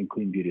now in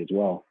clean beauty as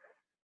well.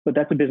 But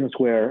that's a business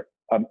where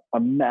a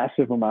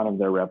massive amount of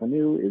their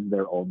revenue is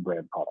their own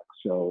brand products.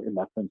 So in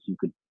that sense, you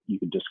could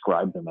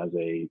describe them as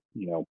a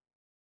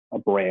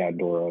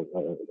brand or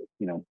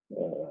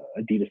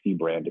a D2C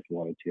brand if you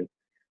wanted to.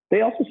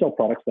 They also sell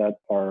products that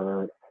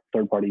are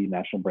third-party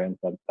national brands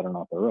that are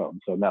not their own.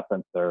 So in that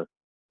sense, they're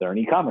an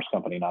e-commerce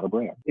company, not a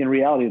brand. In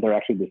reality, they're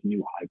actually this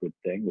new hybrid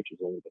thing, which is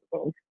a little bit of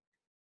both.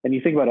 And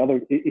you think about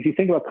if you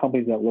think about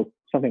companies that look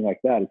something like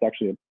that, it's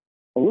actually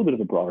a little bit of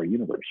a broader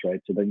universe, right?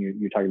 So then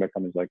you're talking about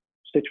companies like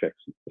Stitch Fix.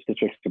 Is Stitch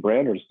Fix a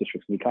brand or is Stitch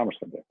Fix an e-commerce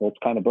company? Well, it's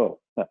kind of both.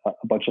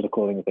 A bunch of the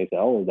clothing that they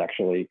sell is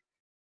actually,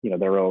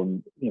 their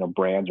own,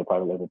 brands or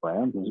private label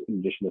brands in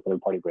addition to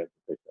third-party brands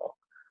that they sell.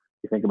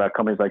 You think about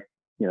companies like,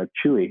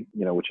 Chewy,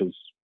 which has,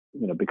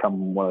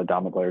 become one of the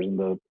dominant players in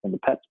the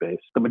pet space.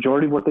 The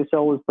majority of what they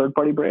sell is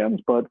third-party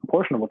brands, but a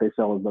portion of what they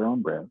sell is their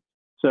own brands.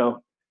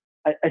 So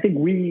I think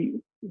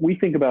we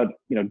think about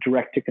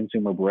direct to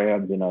consumer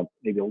brands in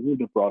maybe a little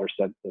bit broader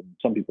sense than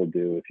some people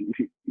do. If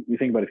you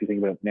think about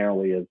it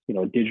narrowly as a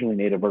digitally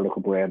native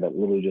vertical brand that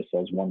literally just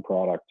sells one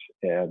product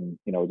and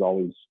is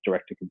always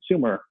direct to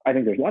consumer, I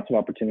think there's lots of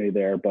opportunity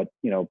there, but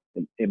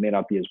it may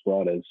not be as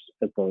broad as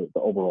the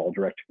overall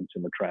direct to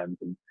consumer trends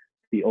and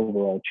the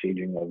overall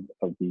changing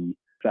of the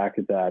fact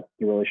that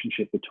the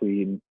relationship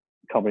between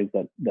companies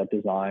that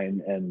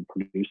design and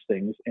produce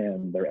things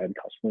and their end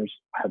customers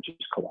have just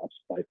collapsed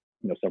by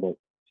several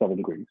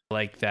degrees.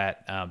 Like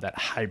that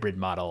hybrid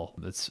model.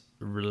 That's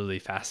really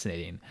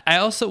fascinating. I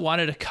also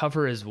wanted to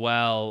cover as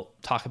well,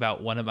 talk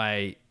about one of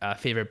my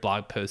favorite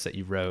blog posts that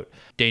you wrote,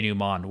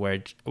 Denouement,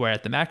 where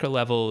at the macro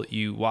level,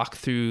 you walk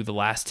through the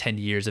last 10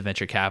 years of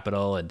venture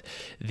capital and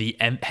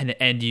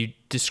you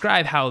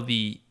describe how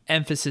the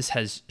emphasis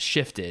has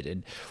shifted.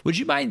 And would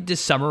you mind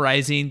just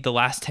summarizing the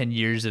last 10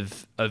 years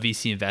of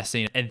VC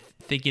investing and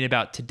thinking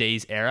about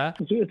today's era?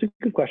 It's a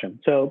good question.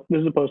 So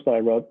this is a post that I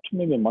wrote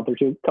maybe a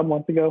couple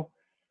months ago,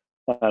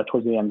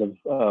 towards the end of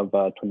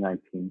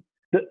 2019.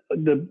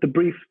 The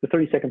brief, the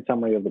 30-second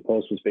summary of the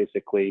post was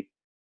basically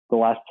the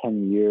last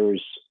 10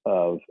 years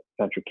of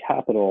venture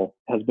capital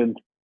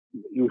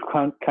we've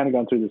kind of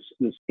gone through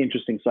this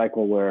interesting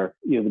cycle where,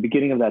 the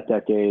beginning of that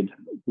decade,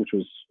 which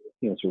was,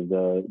 sort of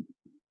the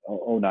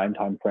 2009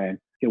 timeframe,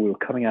 we were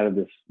coming out of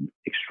this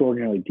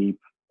extraordinarily deep,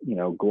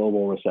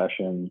 global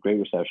recession, Great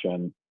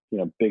Recession,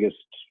 biggest,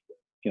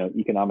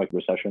 economic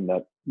recession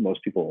that most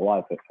people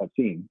alive have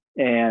seen.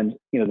 And,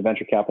 the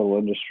venture capital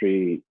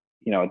industry,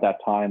 at that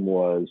time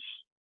was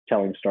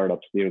telling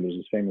startups, there's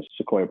this famous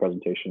Sequoia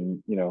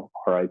presentation,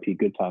 RIP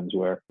Good Times,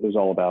 where it was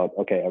all about,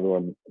 okay,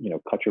 everyone,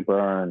 cut your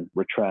burn,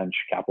 retrench,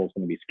 capital is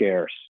going to be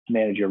scarce,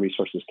 manage your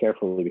resources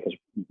carefully because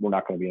we're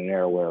not going to be in an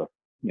era where,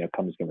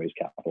 companies can raise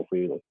capital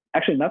freely.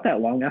 Actually, not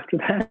that long after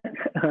that,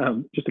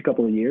 just a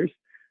couple of years,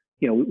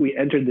 we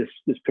entered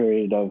this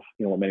period of,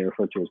 what many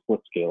refer to as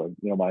blitzscaling.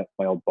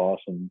 My old boss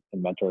and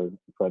mentor,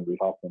 Fred Reed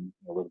Hoffman,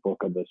 wrote a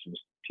book on this and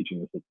was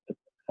teaching this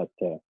at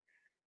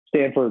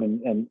Stanford,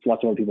 and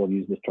lots of other people have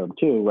used this term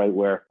too, right?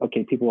 Where,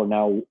 okay, people are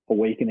now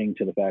awakening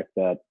to the fact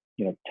that,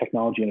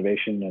 technology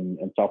innovation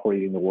and software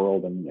eating the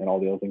world and all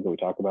the other things that we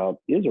talk about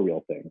is a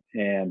real thing.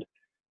 And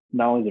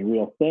not only is it a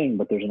real thing,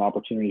 but there's an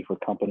opportunity for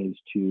companies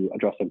to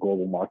address a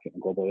global market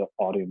and global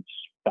audience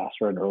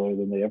faster and earlier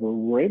than they ever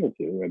were able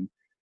to. And,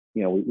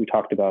 we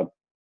talked about,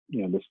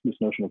 this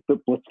notion of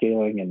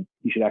blitzscaling, and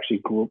you should actually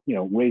grow,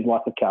 raise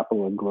lots of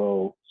capital and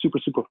grow super,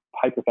 super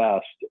hyper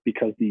fast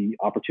because the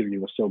opportunity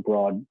was so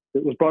broad.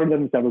 It was broader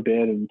than it's ever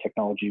been, and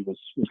technology was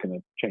going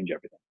to change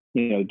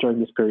everything. During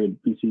this period,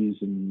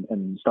 VCs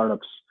and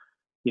startups,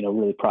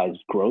 really prized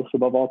growth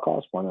above all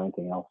costs more than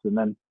anything else. And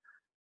then,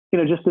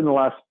 just in the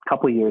last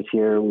couple of years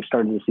here, we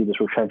started to see this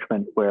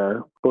retrenchment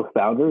where both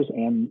founders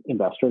and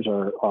investors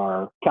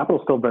are capital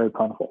is still very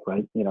plentiful,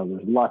 right?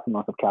 There's lots and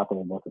lots of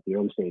capital both at the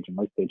early stage and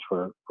late stage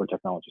for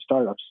technology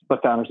startups,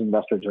 but founders and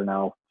investors are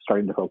now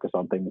starting to focus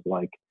on things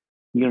like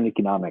unit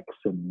economics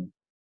and,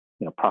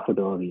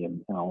 profitability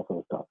and all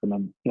sorts of stuff. And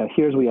then,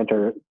 here's we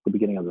enter the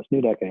beginning of this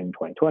new decade in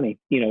 2020.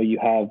 You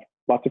have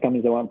lots of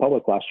companies that went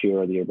public last year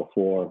or the year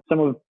before. Some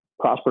have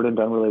prospered and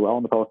done really well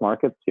in the public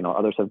markets.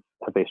 Others have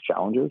faced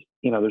challenges.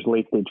 There's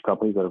late stage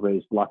companies that have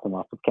raised lots and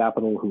lots of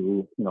capital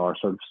who, are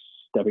sort of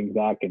stepping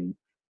back. And,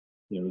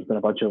 there's been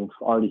a bunch of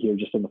already here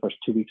just in the first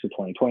 2 weeks of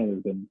 2020,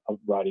 there's been a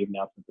variety of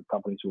announcements of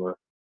companies who are,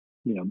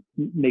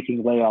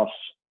 making layoffs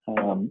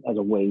as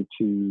a way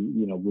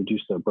to,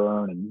 reduce their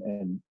burn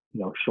and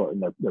shorten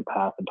their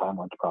path and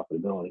timeline to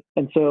profitability.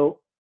 And so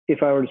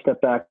if I were to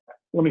step back,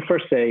 let me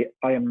first say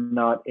I am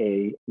not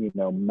a,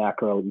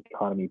 macro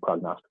economy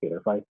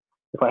prognosticator.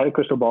 If I had a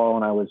crystal ball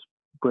and I was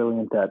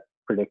brilliant at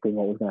predicting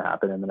what was going to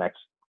happen in the next,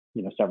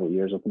 several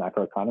years with the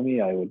macro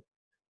economy,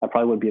 I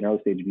probably would be an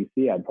early stage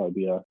VC. I'd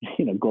probably be a,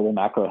 global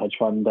macro hedge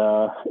fund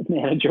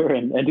manager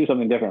and do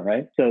something different,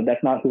 right? So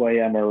that's not who I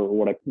am or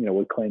what I,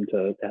 would claim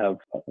to have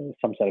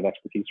some set of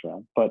expertise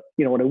around. But,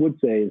 what I would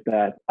say is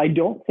that I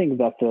don't think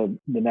that the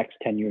next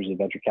 10 years of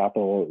venture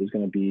capital is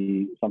going to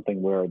be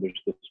something where there's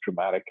this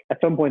dramatic. At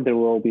some point, there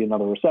will be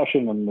another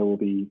recession and there will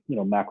be,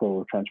 macro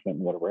retrenchment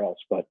and whatever else.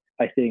 But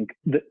I think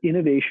the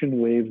innovation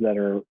waves that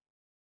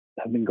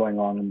have been going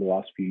on in the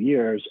last few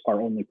years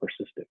are only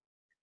persisting.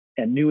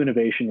 And new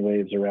innovation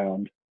waves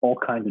around all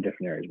kinds of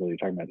different areas, whether you're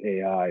talking about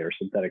AI or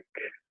synthetic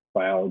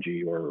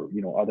biology or,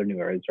 other new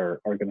areas are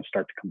going to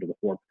start to come to the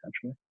fore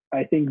potentially.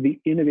 I think the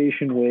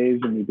innovation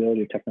waves and the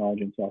ability of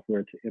technology and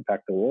software to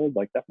impact the world,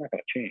 that's not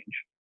going to change.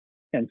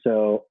 And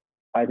so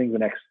I think the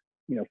next,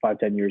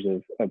 5-10 years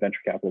of venture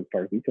capital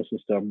startup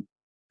ecosystem,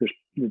 there's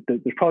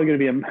probably going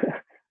to be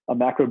a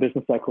macro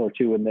business cycle or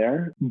two in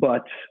there,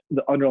 but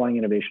the underlying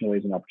innovation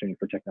ways and opportunity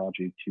for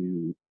technology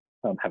to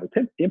have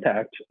an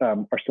impact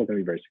are still going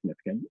to be very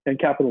significant, and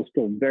capital is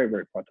still very,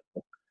 very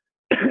plentiful.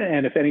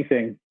 And if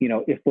anything,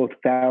 if both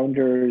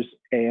founders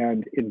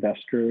and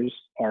investors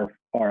are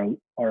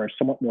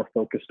somewhat more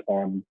focused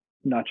on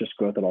not just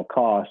growth at all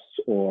costs,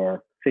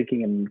 or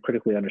thinking and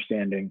critically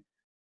understanding,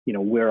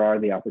 where are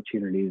the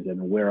opportunities and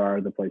where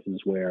are the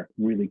places where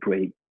really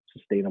great,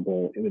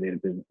 sustainable,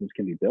 innovative businesses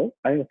can be built,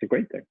 I think it's a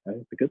great thing. I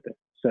think it's a good thing.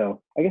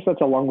 So I guess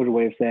that's a long-winded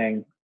way of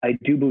saying I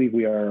do believe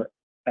we are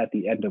at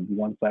the end of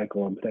one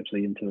cycle and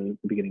potentially into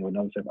the beginning of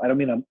another cycle. I don't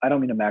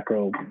mean a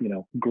macro,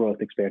 growth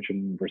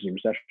expansion versus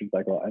recession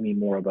cycle. I mean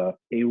more of a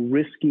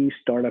risky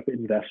startup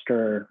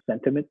investor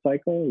sentiment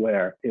cycle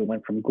where it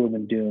went from gloom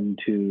and doom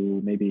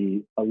to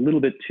maybe a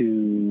little bit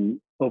too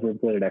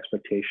overinflated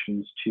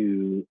expectations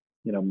to,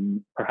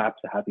 perhaps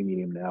a happy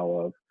medium now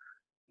of,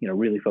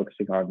 really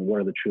focusing on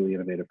what are the truly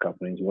innovative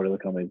companies, what are the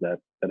companies that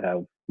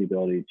have the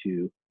ability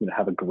to,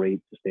 have a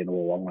great,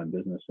 sustainable, long-run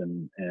business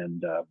and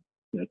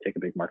take a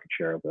big market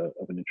share of an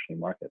interesting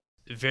market.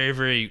 Very,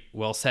 very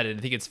well said. And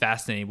I think it's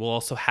fascinating. We'll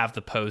also have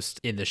the post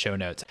in the show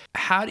notes.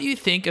 How do you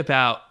think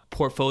about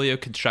portfolio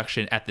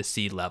construction at the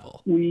seed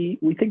level? We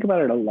think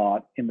about it a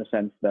lot in the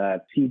sense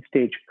that seed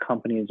stage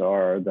companies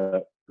are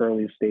the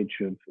earliest stage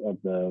of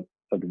the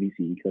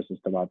VC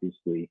ecosystem,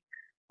 obviously.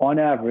 On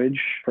average,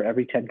 for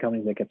every 10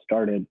 companies that get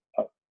started,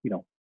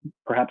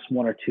 perhaps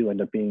one or two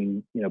end up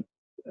being,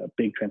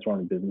 big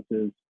transformative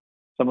businesses.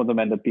 Some of them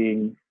end up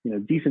being,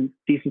 decent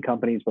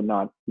companies, but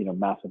not,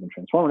 massive and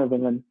transformative.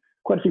 And then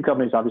quite a few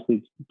companies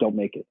obviously don't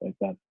make it. Like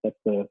that's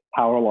the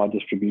power law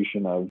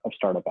distribution of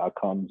startup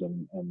outcomes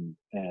and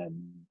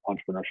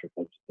entrepreneurship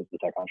as the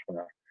tech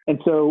entrepreneur. And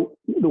so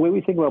the way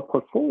we think about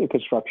portfolio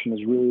construction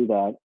is really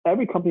that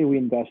every company we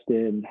invest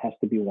in has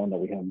to be one that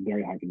we have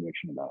very high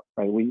conviction about,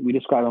 right? We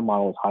describe our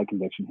model as high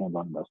conviction,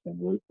 hands-on investing.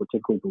 We're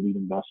typically the lead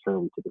investor.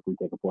 We typically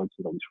take a board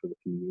seat at least for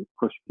the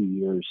first few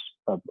years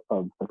of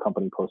the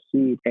company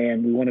post-seed.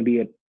 And we want to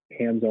be a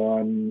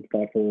hands-on,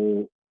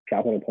 thoughtful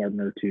capital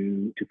partner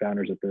to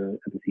founders at the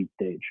seed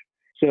stage.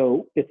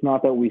 So it's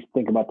not that we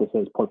think about this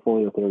as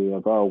portfolio theory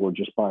of, we're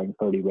just buying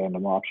 30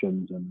 random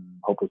options and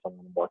hopefully some of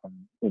them work and,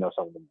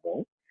 some of them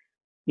won't.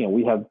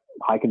 We have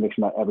high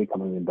conviction about every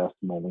company we invest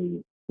in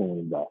when we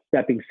invest.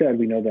 That being said,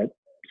 we know that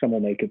some will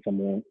make it, some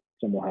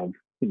will have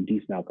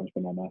decent outcomes,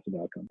 but not massive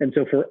outcomes. And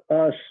so for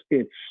us,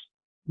 it's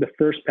the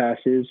first pass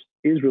is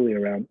really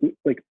around,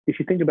 like, if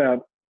you think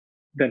about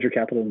venture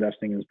capital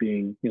investing as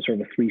being sort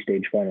of a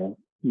 3-stage funnel,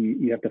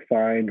 you have to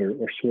find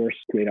or source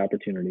great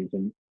opportunities.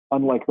 And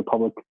unlike the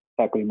public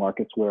equity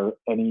markets where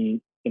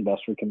any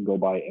investor can go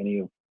buy any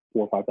of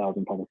 4,000 or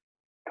 5,000 public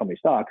company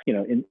stocks,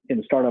 in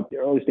the startup,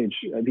 early stage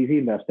VC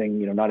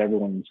investing, not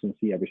everyone's going to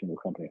see every single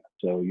company.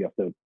 So you have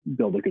to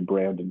build a good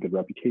brand and good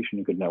reputation,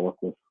 a good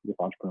network with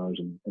entrepreneurs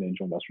and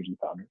angel investors and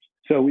founders.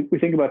 So we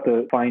think about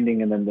the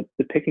finding, and then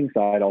the picking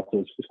side also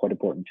is quite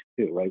important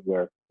too, right?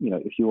 Where,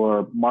 if you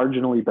are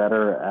marginally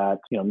better at,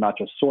 not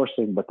just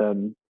sourcing, but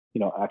then,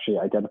 actually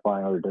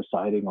identifying or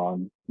deciding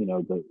on,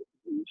 the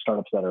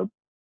startups that are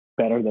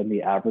better than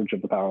the average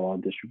of the power law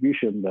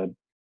distribution, then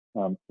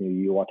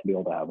you want to be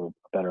able to have a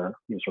better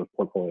sort of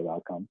portfolio of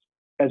outcomes.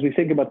 As we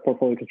think about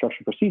portfolio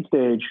construction for seed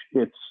stage,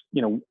 it's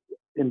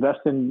invest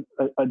in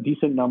a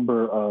decent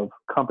number of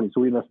companies.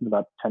 So we invest in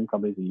about 10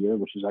 companies a year,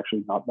 which is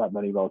actually not that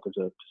many relative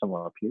to some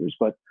of our peers.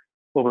 But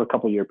over a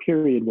couple of year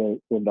period, we'll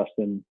invest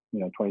in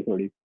 20,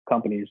 30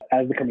 companies.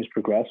 As the companies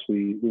progress,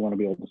 we want to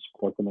be able to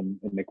support them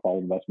and make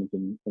quality investments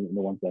in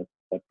the ones that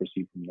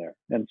proceed from there.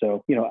 And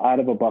so out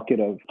of a bucket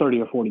of 30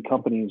 or 40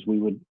 companies, we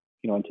would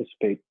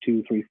anticipate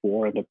 2, 3,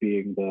 4 end up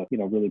being the,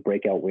 really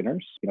breakout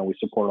winners. We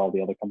support all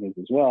the other companies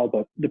as well,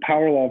 but the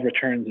power law of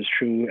returns is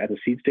true at the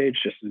seed stage,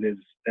 just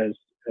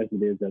as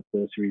it is at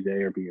the Series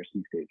A or B or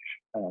C stage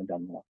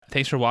down the line.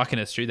 Thanks for walking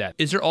us through that.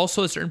 Is there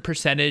also a certain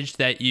percentage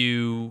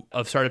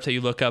of startups that you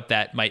look up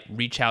that might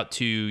reach out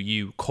to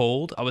you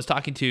cold? I was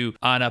talking to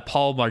on a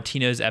Paul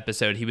Martino's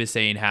episode. He was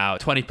saying how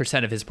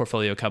 20% of his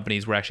portfolio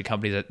companies were actually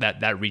companies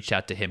that reached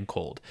out to him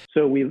cold.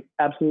 So we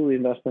absolutely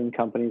invest in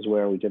companies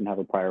where we didn't have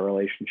a prior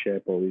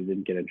relationship or we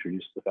didn't get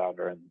introduced to the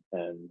founder and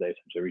they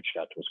essentially reached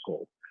out to us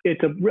cold.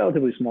 It's a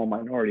relatively small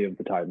minority of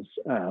the times.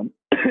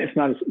 It's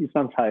not as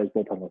high as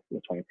both on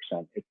the 20%.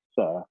 It's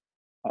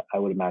I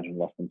would imagine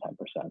less than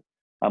 10%.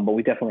 But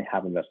we definitely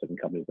have invested in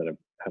companies that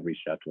have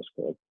reached out to us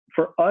cold.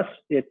 For us,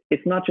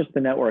 it's not just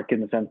the network in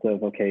the sense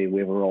of, okay,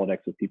 we have a Rolodex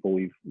of people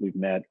we've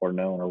met or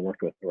known or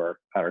worked with through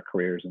our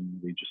careers, and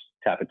we just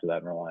tap into that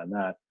and rely on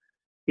that.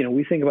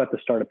 We think about the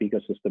startup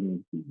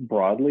ecosystem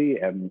broadly,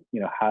 and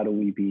how do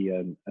we be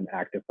an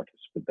active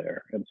participant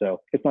there? And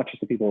so it's not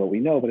just the people that we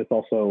know, but it's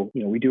also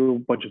we do a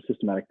bunch of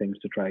systematic things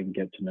to try and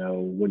get to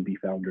know would-be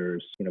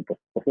founders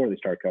before they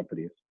start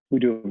companies. We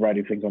do a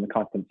variety of things on the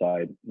content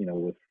side,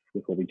 with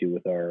with what we do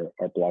with our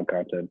blog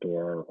content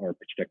or our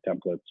pitch deck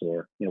templates,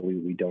 or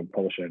we don't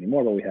publish it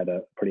anymore, but we had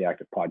a pretty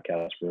active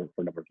podcast for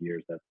a number of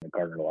years that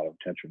garnered a lot of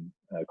attention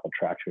called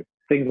Traction.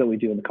 Things that we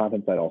do on the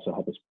content side also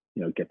help us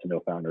get to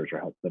know founders or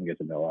help them get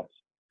to know us.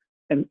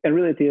 And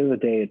really at the end of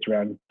the day, it's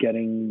around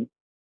getting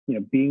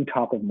being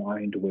top of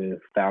mind with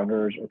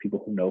founders or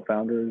people who know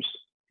founders,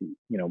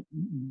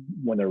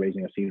 when they're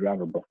raising a seed round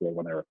or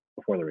before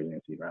they're raising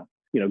a seed round.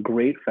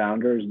 Great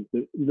founders,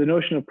 the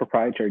notion of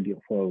proprietary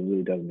deal flow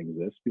really doesn't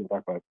exist. People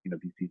talk about,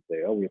 VCs say,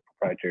 oh, we have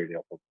proprietary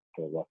deal flow,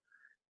 blah, blah.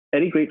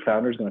 Any great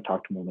founder is going to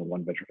talk to more than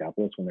one venture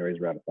capitalist when they raise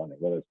a round of funding,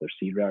 whether it's their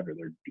seed round or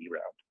their D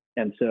round.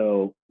 And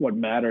so what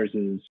matters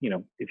is,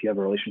 if you have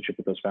a relationship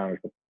with those founders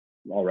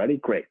already,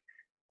 great.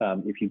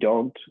 If you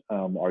don't,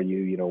 are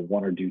you,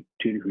 one or two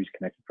degrees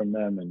connected from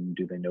them, and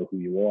do they know who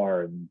you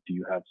are, and do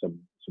you have some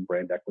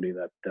brand equity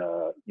that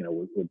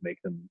would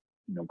make them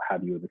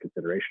have you in the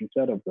consideration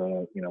set of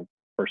the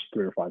first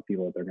 3 or 5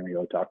 people that they're going to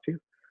go talk to?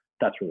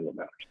 That's really what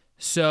matters.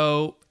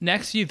 So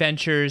NextView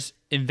Ventures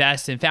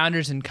invests in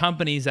founders and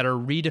companies that are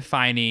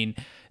redefining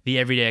the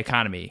everyday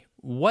economy.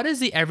 What does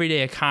the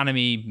everyday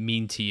economy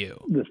mean to you?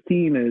 The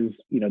theme is,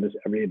 this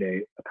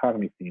everyday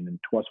economy theme. And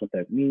to us, what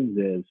that means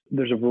is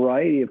there's a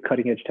variety of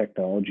cutting edge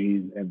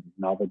technologies and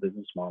novel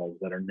business models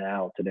that are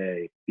now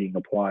today being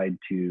applied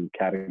to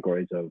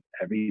categories of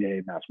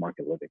everyday mass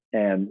market living.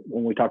 And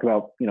when we talk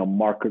about,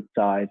 market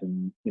size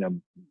and,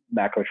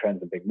 macro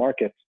trends in big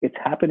markets, it's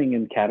happening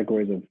in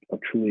categories of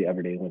truly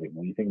everyday living.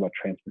 When you think about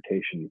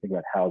transportation, you think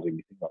about housing,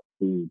 you think about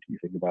food, you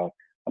think about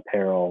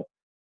apparel,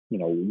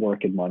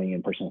 work and money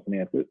and personal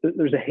finance.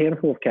 There's a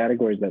handful of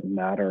categories that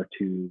matter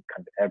to kind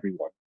of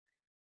everyone.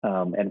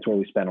 And it's where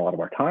we spend a lot of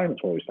our time.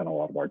 It's where we spend a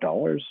lot of our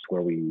dollars,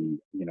 where we,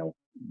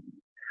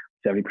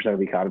 70% of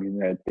the economy in the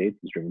United States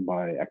is driven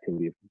by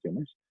activity of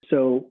consumers.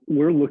 So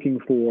we're looking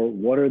for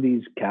what are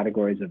these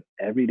categories of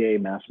everyday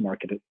mass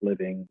market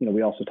living.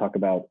 We also talk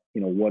about,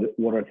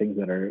 what are things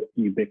that are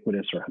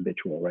ubiquitous or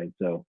habitual, right?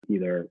 So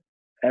either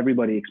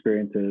everybody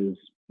experiences,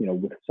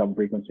 with some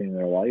frequency in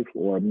their life,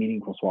 or a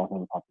meaningful swath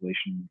of the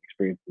population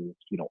experiences,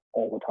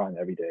 all the time,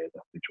 every day as a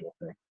habitual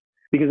thing.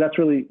 Because that's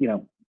really,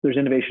 there's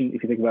innovation.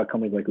 If you think about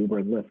companies like Uber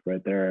and Lyft, right,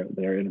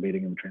 they're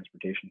innovating in the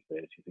transportation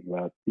space. You think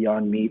about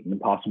Beyond Meat and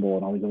Impossible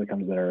and all these other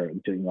companies that are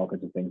doing all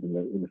kinds of things in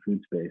the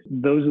food space.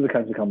 Those are the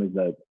kinds of companies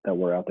that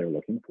we're out there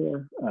looking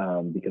for,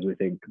 because we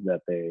think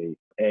that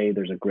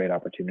there's a great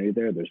opportunity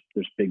there. There's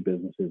big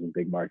businesses and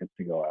big markets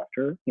to go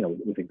after.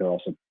 We think they're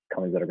also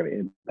companies that are going to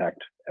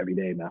impact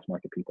everyday mass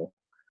market people.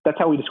 That's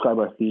how we describe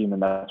our theme,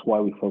 and that's why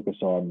we focus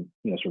on,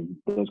 sort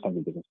of those kinds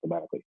of business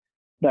thematically.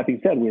 That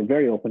being said, we're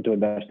very open to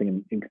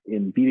investing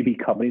in B2B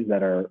companies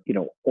that are,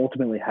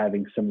 ultimately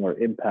having similar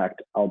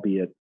impact,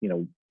 albeit,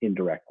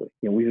 indirectly.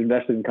 We've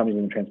invested in companies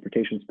in the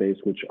transportation space,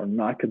 which are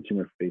not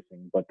consumer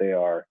facing, but they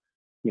are,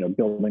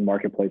 building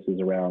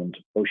marketplaces around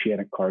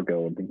oceanic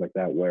cargo and things like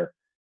that, where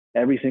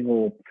every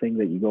single thing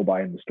that you go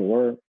buy in the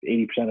store,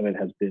 80% of it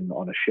has been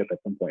on a ship at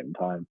some point in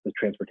time. The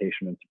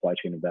transportation and supply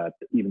chain of that,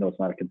 even though it's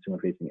not a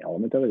consumer-facing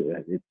element of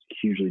it, it's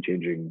hugely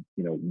changing,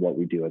 what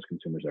we do as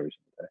consumers every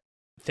single day.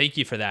 Thank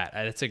you for that.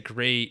 That's a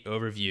great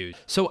overview.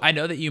 So I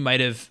know that you might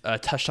have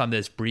touched on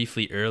this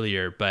briefly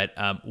earlier, but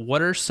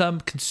what are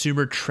some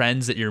consumer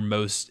trends that you're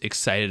most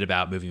excited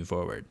about moving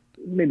forward?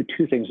 Maybe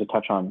 2 things to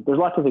touch on. There's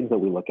lots of things that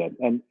we look at.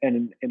 And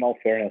in all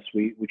fairness,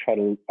 we try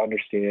to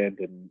understand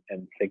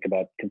and think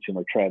about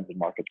consumer trends and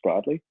markets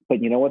broadly.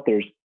 But you know what?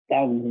 There's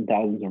thousands and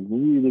thousands of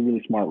really,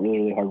 really smart, really,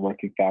 really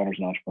hardworking founders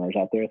and entrepreneurs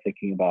out there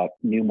thinking about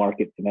new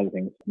markets and other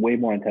things way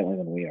more intently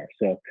than we are.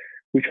 So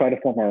we try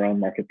to form our own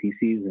market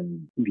theses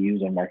and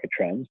views on market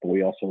trends, but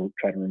we also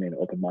try to remain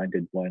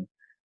open-minded when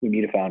we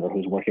meet a founder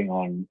who's working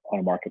on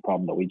a market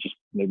problem that we just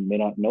may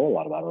not know a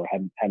lot about or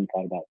hadn't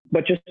thought about.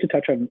 But just to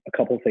touch on a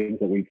couple of things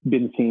that we've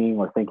been seeing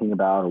or thinking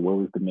about, or where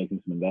we've been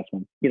making some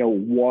investments.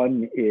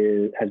 One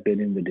has been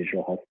in the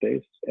digital health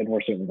space, and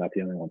we're certainly not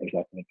the only one. There's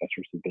lots of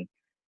investors who've been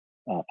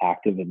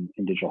active in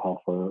digital health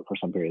for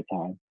some period of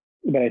time.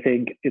 But I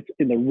think it's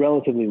in the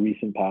relatively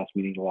recent past,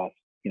 meaning the last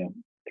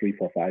 3,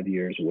 4, 5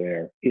 years,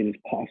 where it is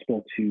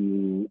possible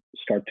to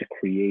start to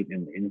create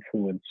and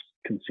influence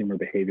consumer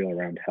behavior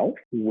around health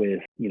with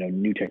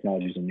new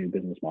technologies and new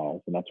business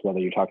models. And that's whether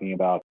you're talking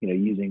about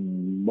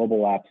using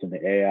mobile apps and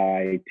the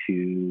AI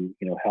to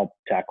help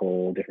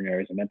tackle different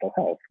areas of mental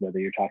health, whether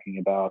you're talking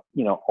about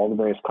all the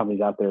various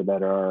companies out there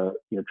that are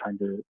trying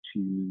to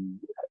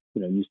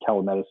use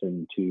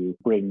telemedicine to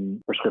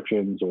bring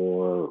prescriptions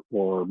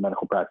or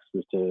medical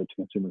practices to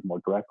consumers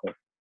more directly.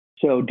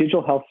 So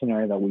digital health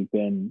scenario that we've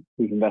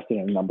invested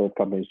in a number of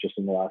companies just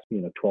in the last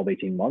 12,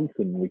 18 months,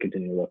 and we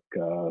continue to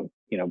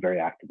look very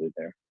actively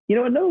there.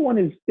 Another one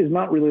is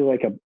not really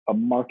like a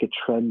market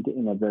trend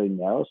in a very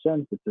narrow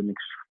sense. It's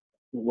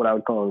what I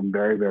would call a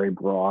very, very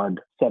broad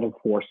set of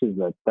forces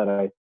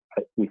that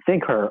we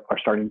think are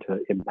starting to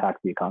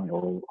impact the economy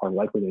or are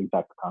likely to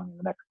impact the economy in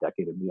the next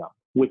decade and beyond,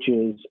 which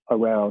is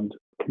around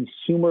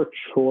consumer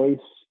choice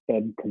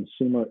and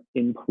consumer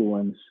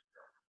influence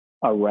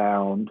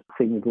around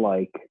things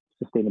like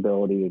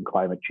sustainability and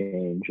climate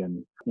change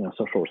and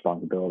social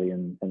responsibility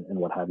and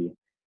what have you.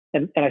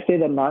 And I say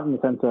that not in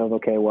the sense of,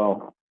 okay,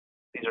 well,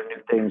 these are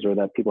new things or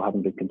that people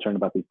haven't been concerned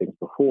about these things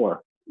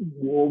before.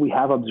 What we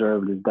have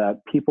observed is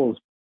that people's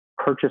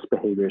purchase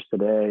behaviors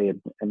today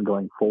and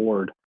going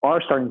forward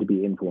are starting to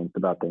be influenced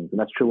about things. And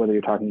that's true whether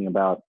you're talking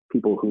about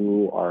people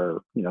who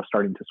are,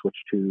 starting to switch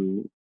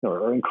to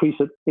or increase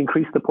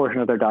the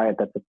portion of their diet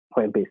that's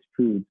plant-based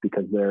foods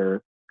because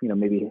they're,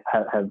 maybe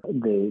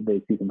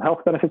they see some health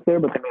benefits there,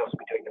 but they may also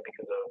be doing it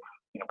because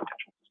of,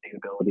 potential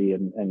sustainability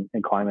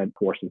and climate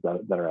forces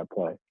that are at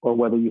play. Or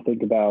whether you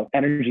think about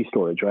energy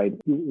storage, right?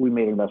 We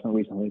made an investment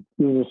recently.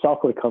 There's a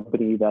software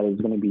company that is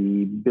going to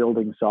be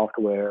building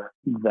software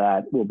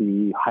that will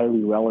be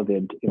highly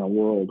relevant in a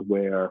world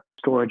where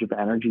storage of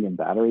energy and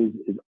batteries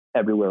is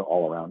everywhere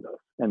all around us.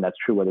 And that's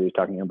true whether you're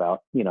talking about,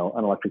 an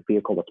electric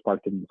vehicle that's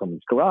parked in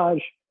someone's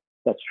garage.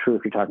 That's true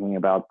if you're talking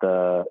about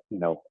the,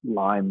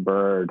 Lime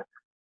Bird,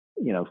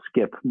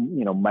 Skip,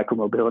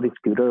 micromobility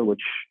scooter,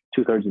 which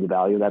 2/3 of the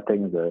value of that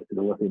thing is a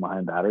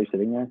lithium-ion battery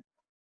sitting there.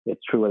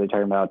 It's true whether you're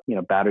talking about,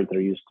 batteries that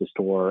are used to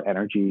store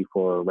energy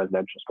for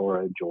residential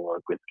storage or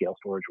grid scale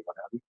storage or what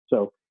have you.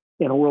 So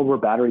in a world where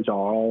batteries are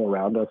all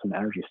around us and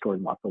energy is stored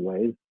in lots of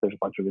ways, there's a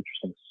bunch of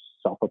interesting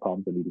software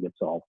problems that need to get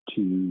solved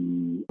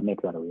to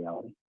make that a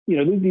reality.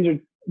 These are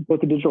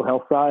both the digital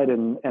health side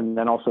and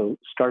then also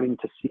starting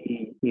to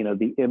see,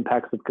 the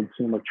impacts of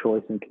consumer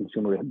choice and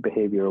consumer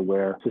behavior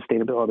where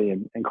sustainability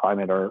and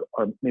climate are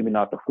maybe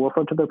not the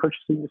forefront of their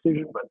purchasing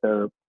decision, but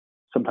they're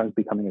sometimes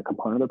becoming a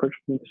component of their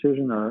purchasing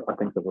decision are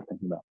things that we're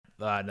thinking about.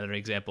 Another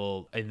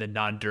example in the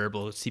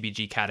non-durable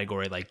CPG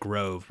category, like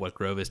Grove, what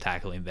Grove is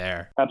tackling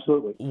there.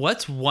 Absolutely.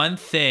 What's one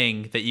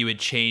thing that you would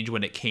change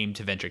when it came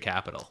to venture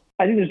capital?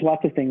 I think there's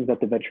lots of things that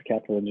the venture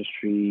capital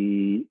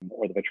industry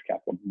or the venture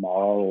capital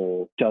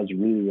model does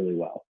really, really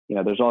well.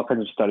 There's all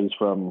kinds of studies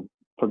from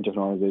different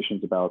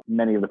organizations about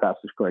many of the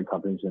fastest growing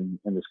companies in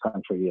this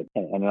country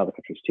and in other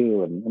countries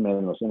too. And many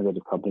of the most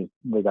innovative companies,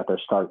 they got their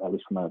start, at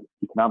least from an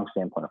economic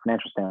standpoint, a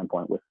financial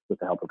standpoint, with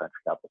the help of venture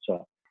capital.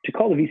 So to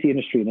call the VC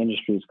industry an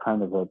industry is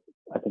kind of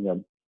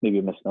maybe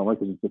a misnomer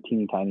because it's a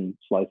teeny tiny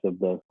slice of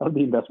the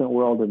investment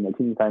world and a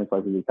teeny tiny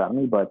slice of the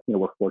economy. But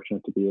we're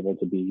fortunate to be able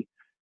to be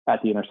at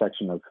the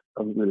intersection of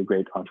really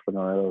great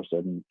entrepreneurs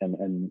and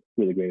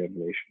really great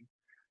innovation.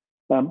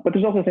 But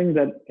there's also things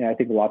that I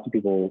think lots of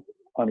people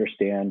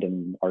understand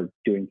and are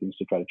doing things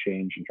to try to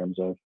change in terms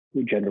of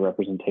gender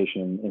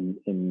representation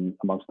in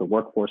amongst the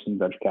workforce in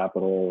venture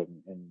capital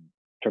and in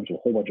terms of a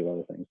whole bunch of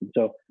other things. And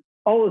so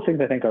all those things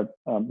I think are,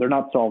 they're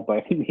not solved by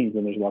any means,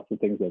 and there's lots of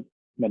things that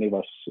many of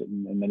us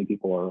and many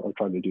people are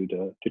trying to do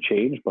to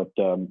change, but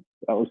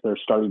at least they're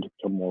starting to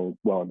become more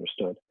well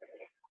understood.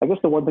 I guess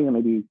the one thing that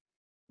maybe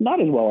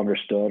not as well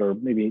understood or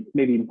maybe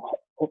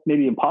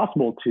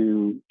impossible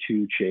to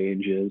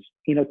change is,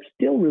 it's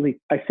still really,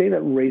 I say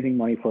that raising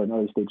money for an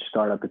early stage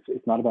startup,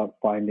 it's not about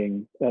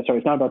convincing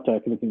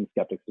the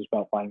skeptics, it's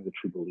about finding the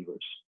true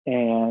believers.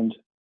 And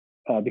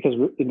because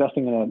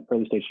investing in an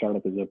early stage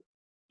startup is a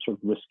sort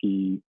of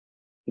risky,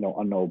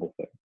 unknowable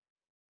thing.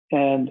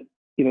 And,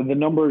 the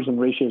numbers and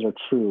ratios are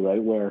true,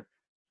 right? Where,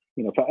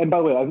 and by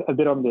the way, I've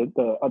been on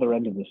the other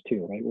end of this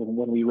too, right?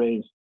 When we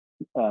raised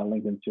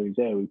LinkedIn Series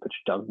A, we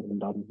pitched dozens and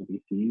dozens of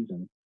VCs,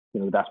 and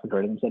the vast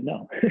majority of them said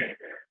no.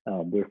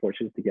 We were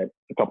fortunate to get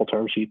a couple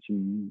term sheets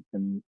and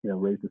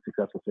raise the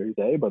successful Series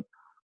A, but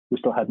we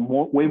still had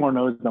way more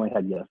no's than we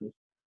had yeses.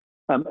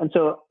 And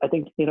so I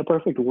think in a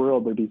perfect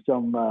world, there'd be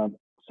some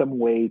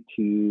way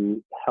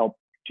to help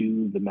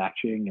do the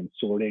matching and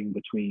sorting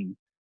between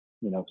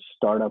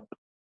startup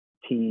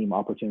team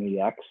opportunity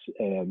X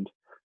and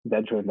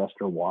venture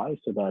investor Y,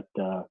 so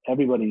that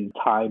everybody's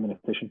time and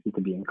efficiency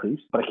could be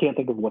increased. But I can't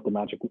think of what the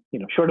magic,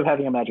 short of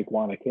having a magic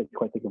wand, I can't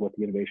quite think of what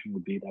the innovation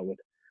would be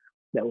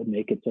that would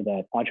make it so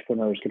that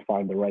entrepreneurs could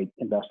find the right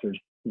investors,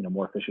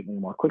 more efficiently,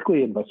 more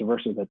quickly, and vice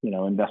versa, that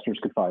investors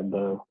could find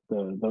the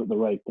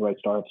right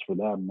startups for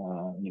them,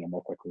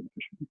 more quickly and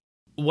efficiently.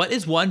 What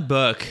is one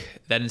book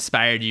that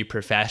inspired you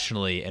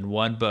professionally and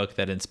one book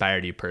that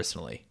inspired you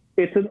personally?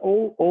 It's an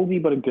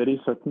oldie but a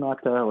goodie, so it's not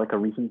like a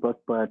recent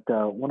book, but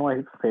one of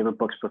my favorite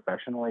books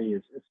professionally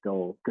is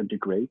still Good to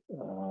Great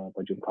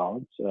by Jim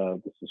Collins.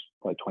 This is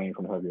probably 20,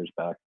 25 years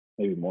back,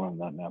 maybe more than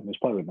that now. It was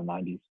probably in the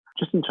 90s.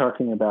 Just in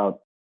talking about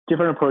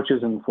different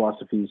approaches and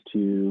philosophies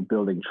to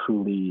building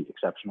truly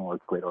exceptional or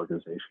great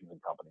organizations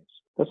and companies.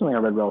 That's something I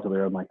read relatively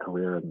early in my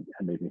career and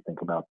made me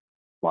think about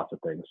lots of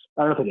things.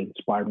 I don't know if it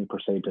inspired me per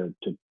se to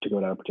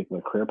go down a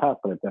particular career path,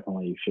 but it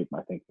definitely shaped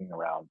my thinking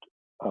around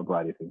a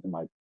variety of things in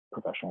my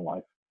professional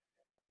life.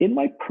 In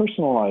my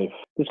personal life,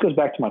 this goes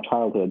back to my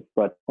childhood,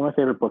 but one of my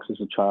favorite books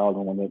as a child,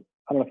 and one that,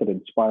 I don't know if it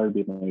inspired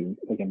me, but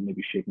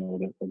maybe shaped me a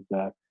little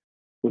bit,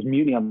 was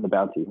Mutiny on the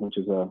Bounty, which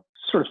is a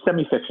sort of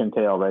semi-fiction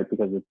tale, right?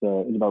 Because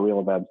it's about real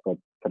events, but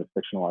kind of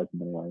fictionalized in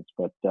many ways.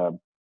 But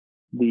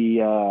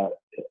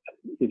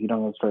if you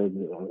don't know the story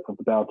of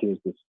the Bounty, is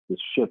this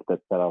ship that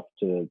set off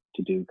to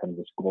do kind of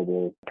this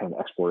global kind of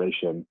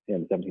exploration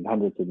in the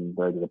 1700s, and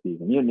there ended up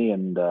being a mutiny,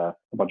 and a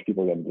bunch of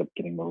people ended up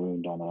getting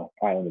marooned on an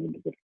island in the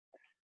Pacific.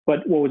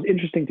 But what was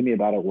interesting to me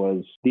about it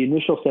was the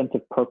initial sense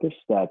of purpose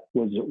that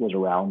was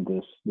around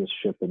this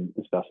ship and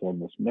this vessel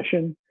and this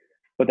mission,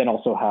 but then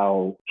also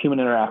how human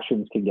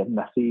interactions can get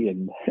messy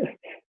and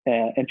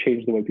and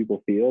change the way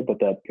people feel, but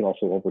that can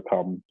also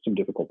overcome some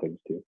difficult things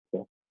too.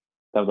 So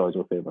that was always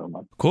a favorite of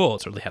mine. Cool.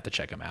 Certainly have to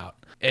check them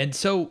out. And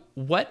so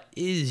what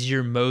is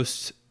your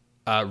most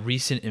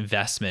recent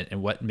investment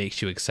and what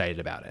makes you excited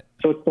about it?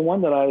 So it's the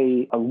one that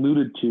I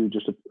alluded to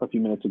just a few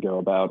minutes ago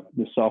about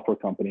the software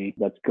company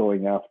that's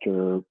going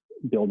after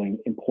building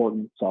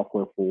important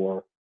software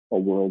for a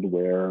world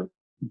where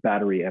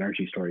battery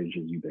energy storage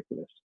is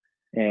ubiquitous.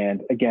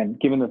 And again,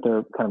 given that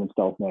they're kind of in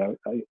stealth mode,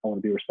 I want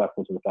to be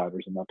respectful to the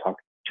founders and not talk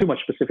too much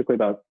specifically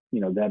about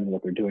them and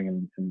what they're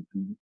doing.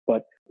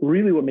 But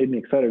really, what made me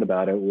excited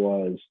about it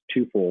was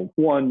twofold.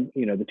 One,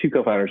 the two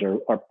co-founders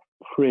are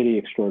pretty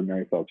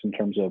extraordinary folks in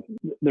terms of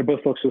they're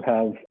both folks who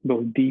have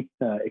both deep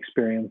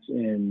experience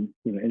in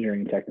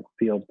engineering and technical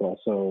fields, but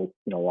also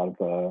a lot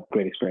of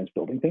great experience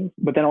building things.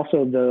 But then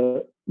also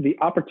the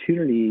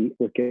opportunity,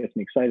 what gets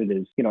me excited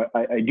is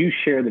I do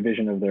share the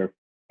vision of their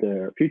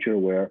future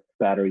where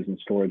batteries and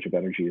storage of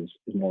energy is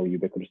more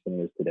ubiquitous than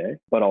it is today,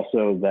 but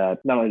also that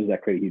not only does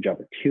that create a huge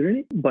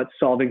opportunity, but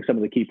solving some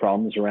of the key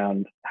problems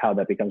around how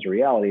that becomes a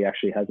reality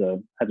actually has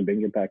a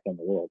big impact on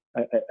the world.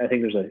 I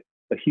think there's a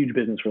huge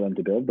business for them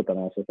to build, but then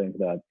I also think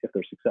that if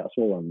they're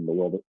successful and the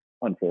world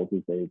unfolds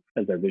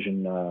as their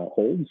vision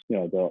holds,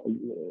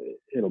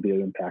 it'll be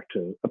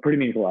a pretty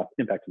meaningful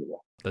impact to the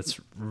world.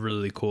 That's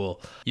really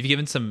cool. You've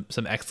given some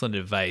excellent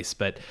advice,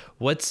 but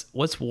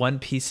what's one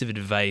piece of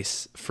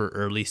advice for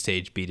early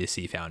stage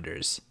B2C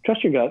founders?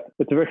 Trust your gut.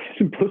 It's a very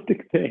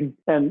simplistic thing.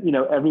 And,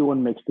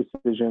 everyone makes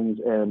decisions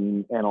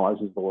and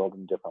analyzes the world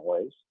in different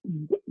ways.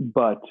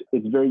 But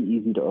it's very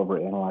easy to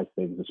overanalyze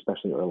things,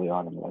 especially early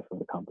on in the life of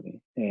the company.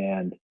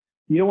 And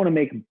you don't want to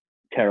make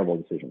terrible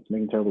decisions.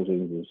 Making terrible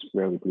decisions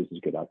rarely produces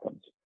good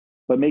outcomes.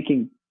 But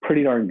making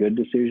pretty darn good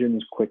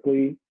decisions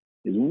quickly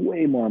is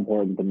way more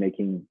important than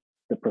making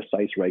the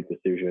precise right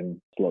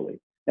decision slowly.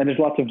 And there's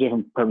lots of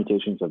different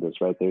permutations of this,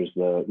 right? There's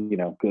the,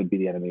 good be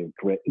the enemy of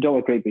great. Don't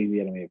let great be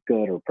the enemy of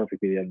good, or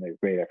perfect be the enemy of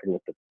great. I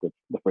forget what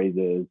the phrase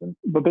is.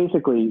 But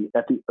basically,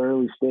 at the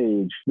early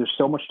stage, there's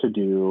so much to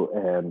do,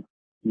 and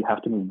you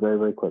have to move very,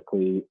 very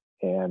quickly.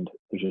 And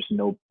there's just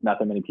not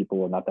that many people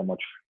or not that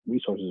much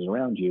resources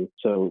around you.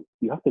 So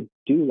you have to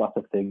do lots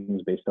of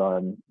things based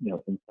on,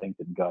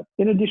 instinct and gut,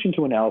 in addition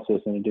to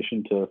analysis, in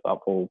addition to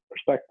thoughtful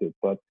perspective.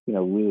 But,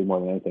 really more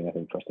than anything, I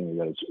think trusting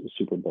your gut is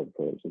super important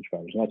for those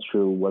founders. And that's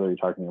true whether you're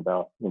talking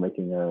about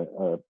making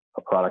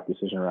a product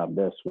decision around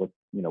this, what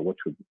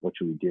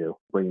should we do?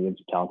 Bringing in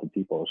some talented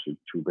people, should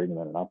we bring them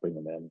in or not bring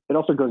them in? It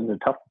also goes into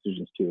tough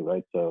decisions too,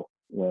 right? So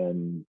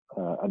when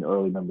an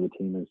early member of the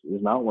team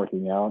is not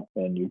working out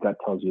and your gut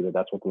tells you that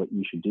that's what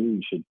you should do,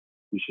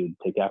 you should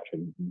take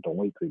action. Don't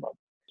wait 3 months.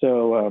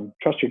 So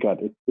trust your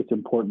gut. It's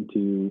important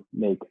to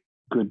make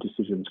good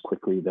decisions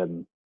quickly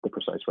than the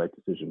precise right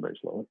decision very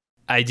slowly.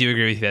 I do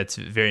agree with you. That's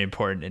very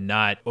important, and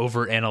not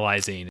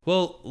over-analyzing.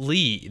 Well,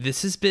 Lee,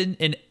 this has been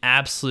an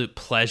absolute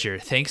pleasure.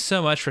 Thanks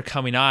so much for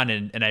coming on,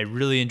 and I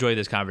really enjoyed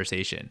this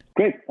conversation.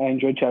 Great. I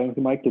enjoyed chatting with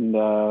you, Mike, and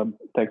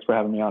thanks for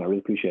having me on. I really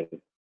appreciate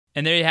it.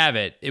 And there you have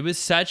it. It was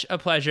such a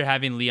pleasure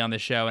having Lee on the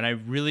show, and I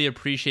really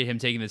appreciate him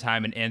taking the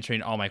time and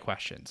answering all my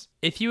questions.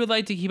 If you would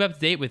like to keep up to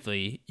date with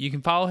Lee, you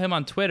can follow him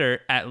on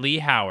Twitter at Lee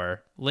Hauer.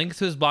 Links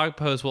to his blog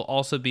post will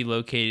also be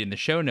located in the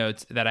show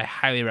notes that I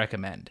highly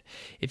recommend.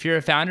 If you're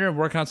a founder and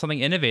working on something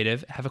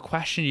innovative, have a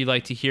question you'd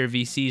like to hear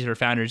VCs or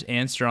founders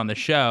answer on the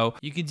show,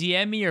 you can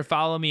DM me or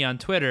follow me on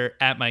Twitter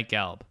at Mike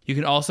Gelb. You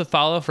can also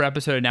follow for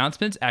episode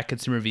announcements at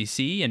Consumer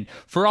VC, and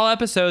for all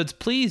episodes,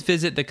 please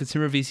visit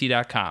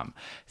theconsumervc.com.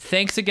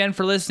 Thanks again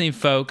for listening,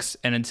 folks,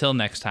 and until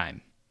next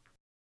time.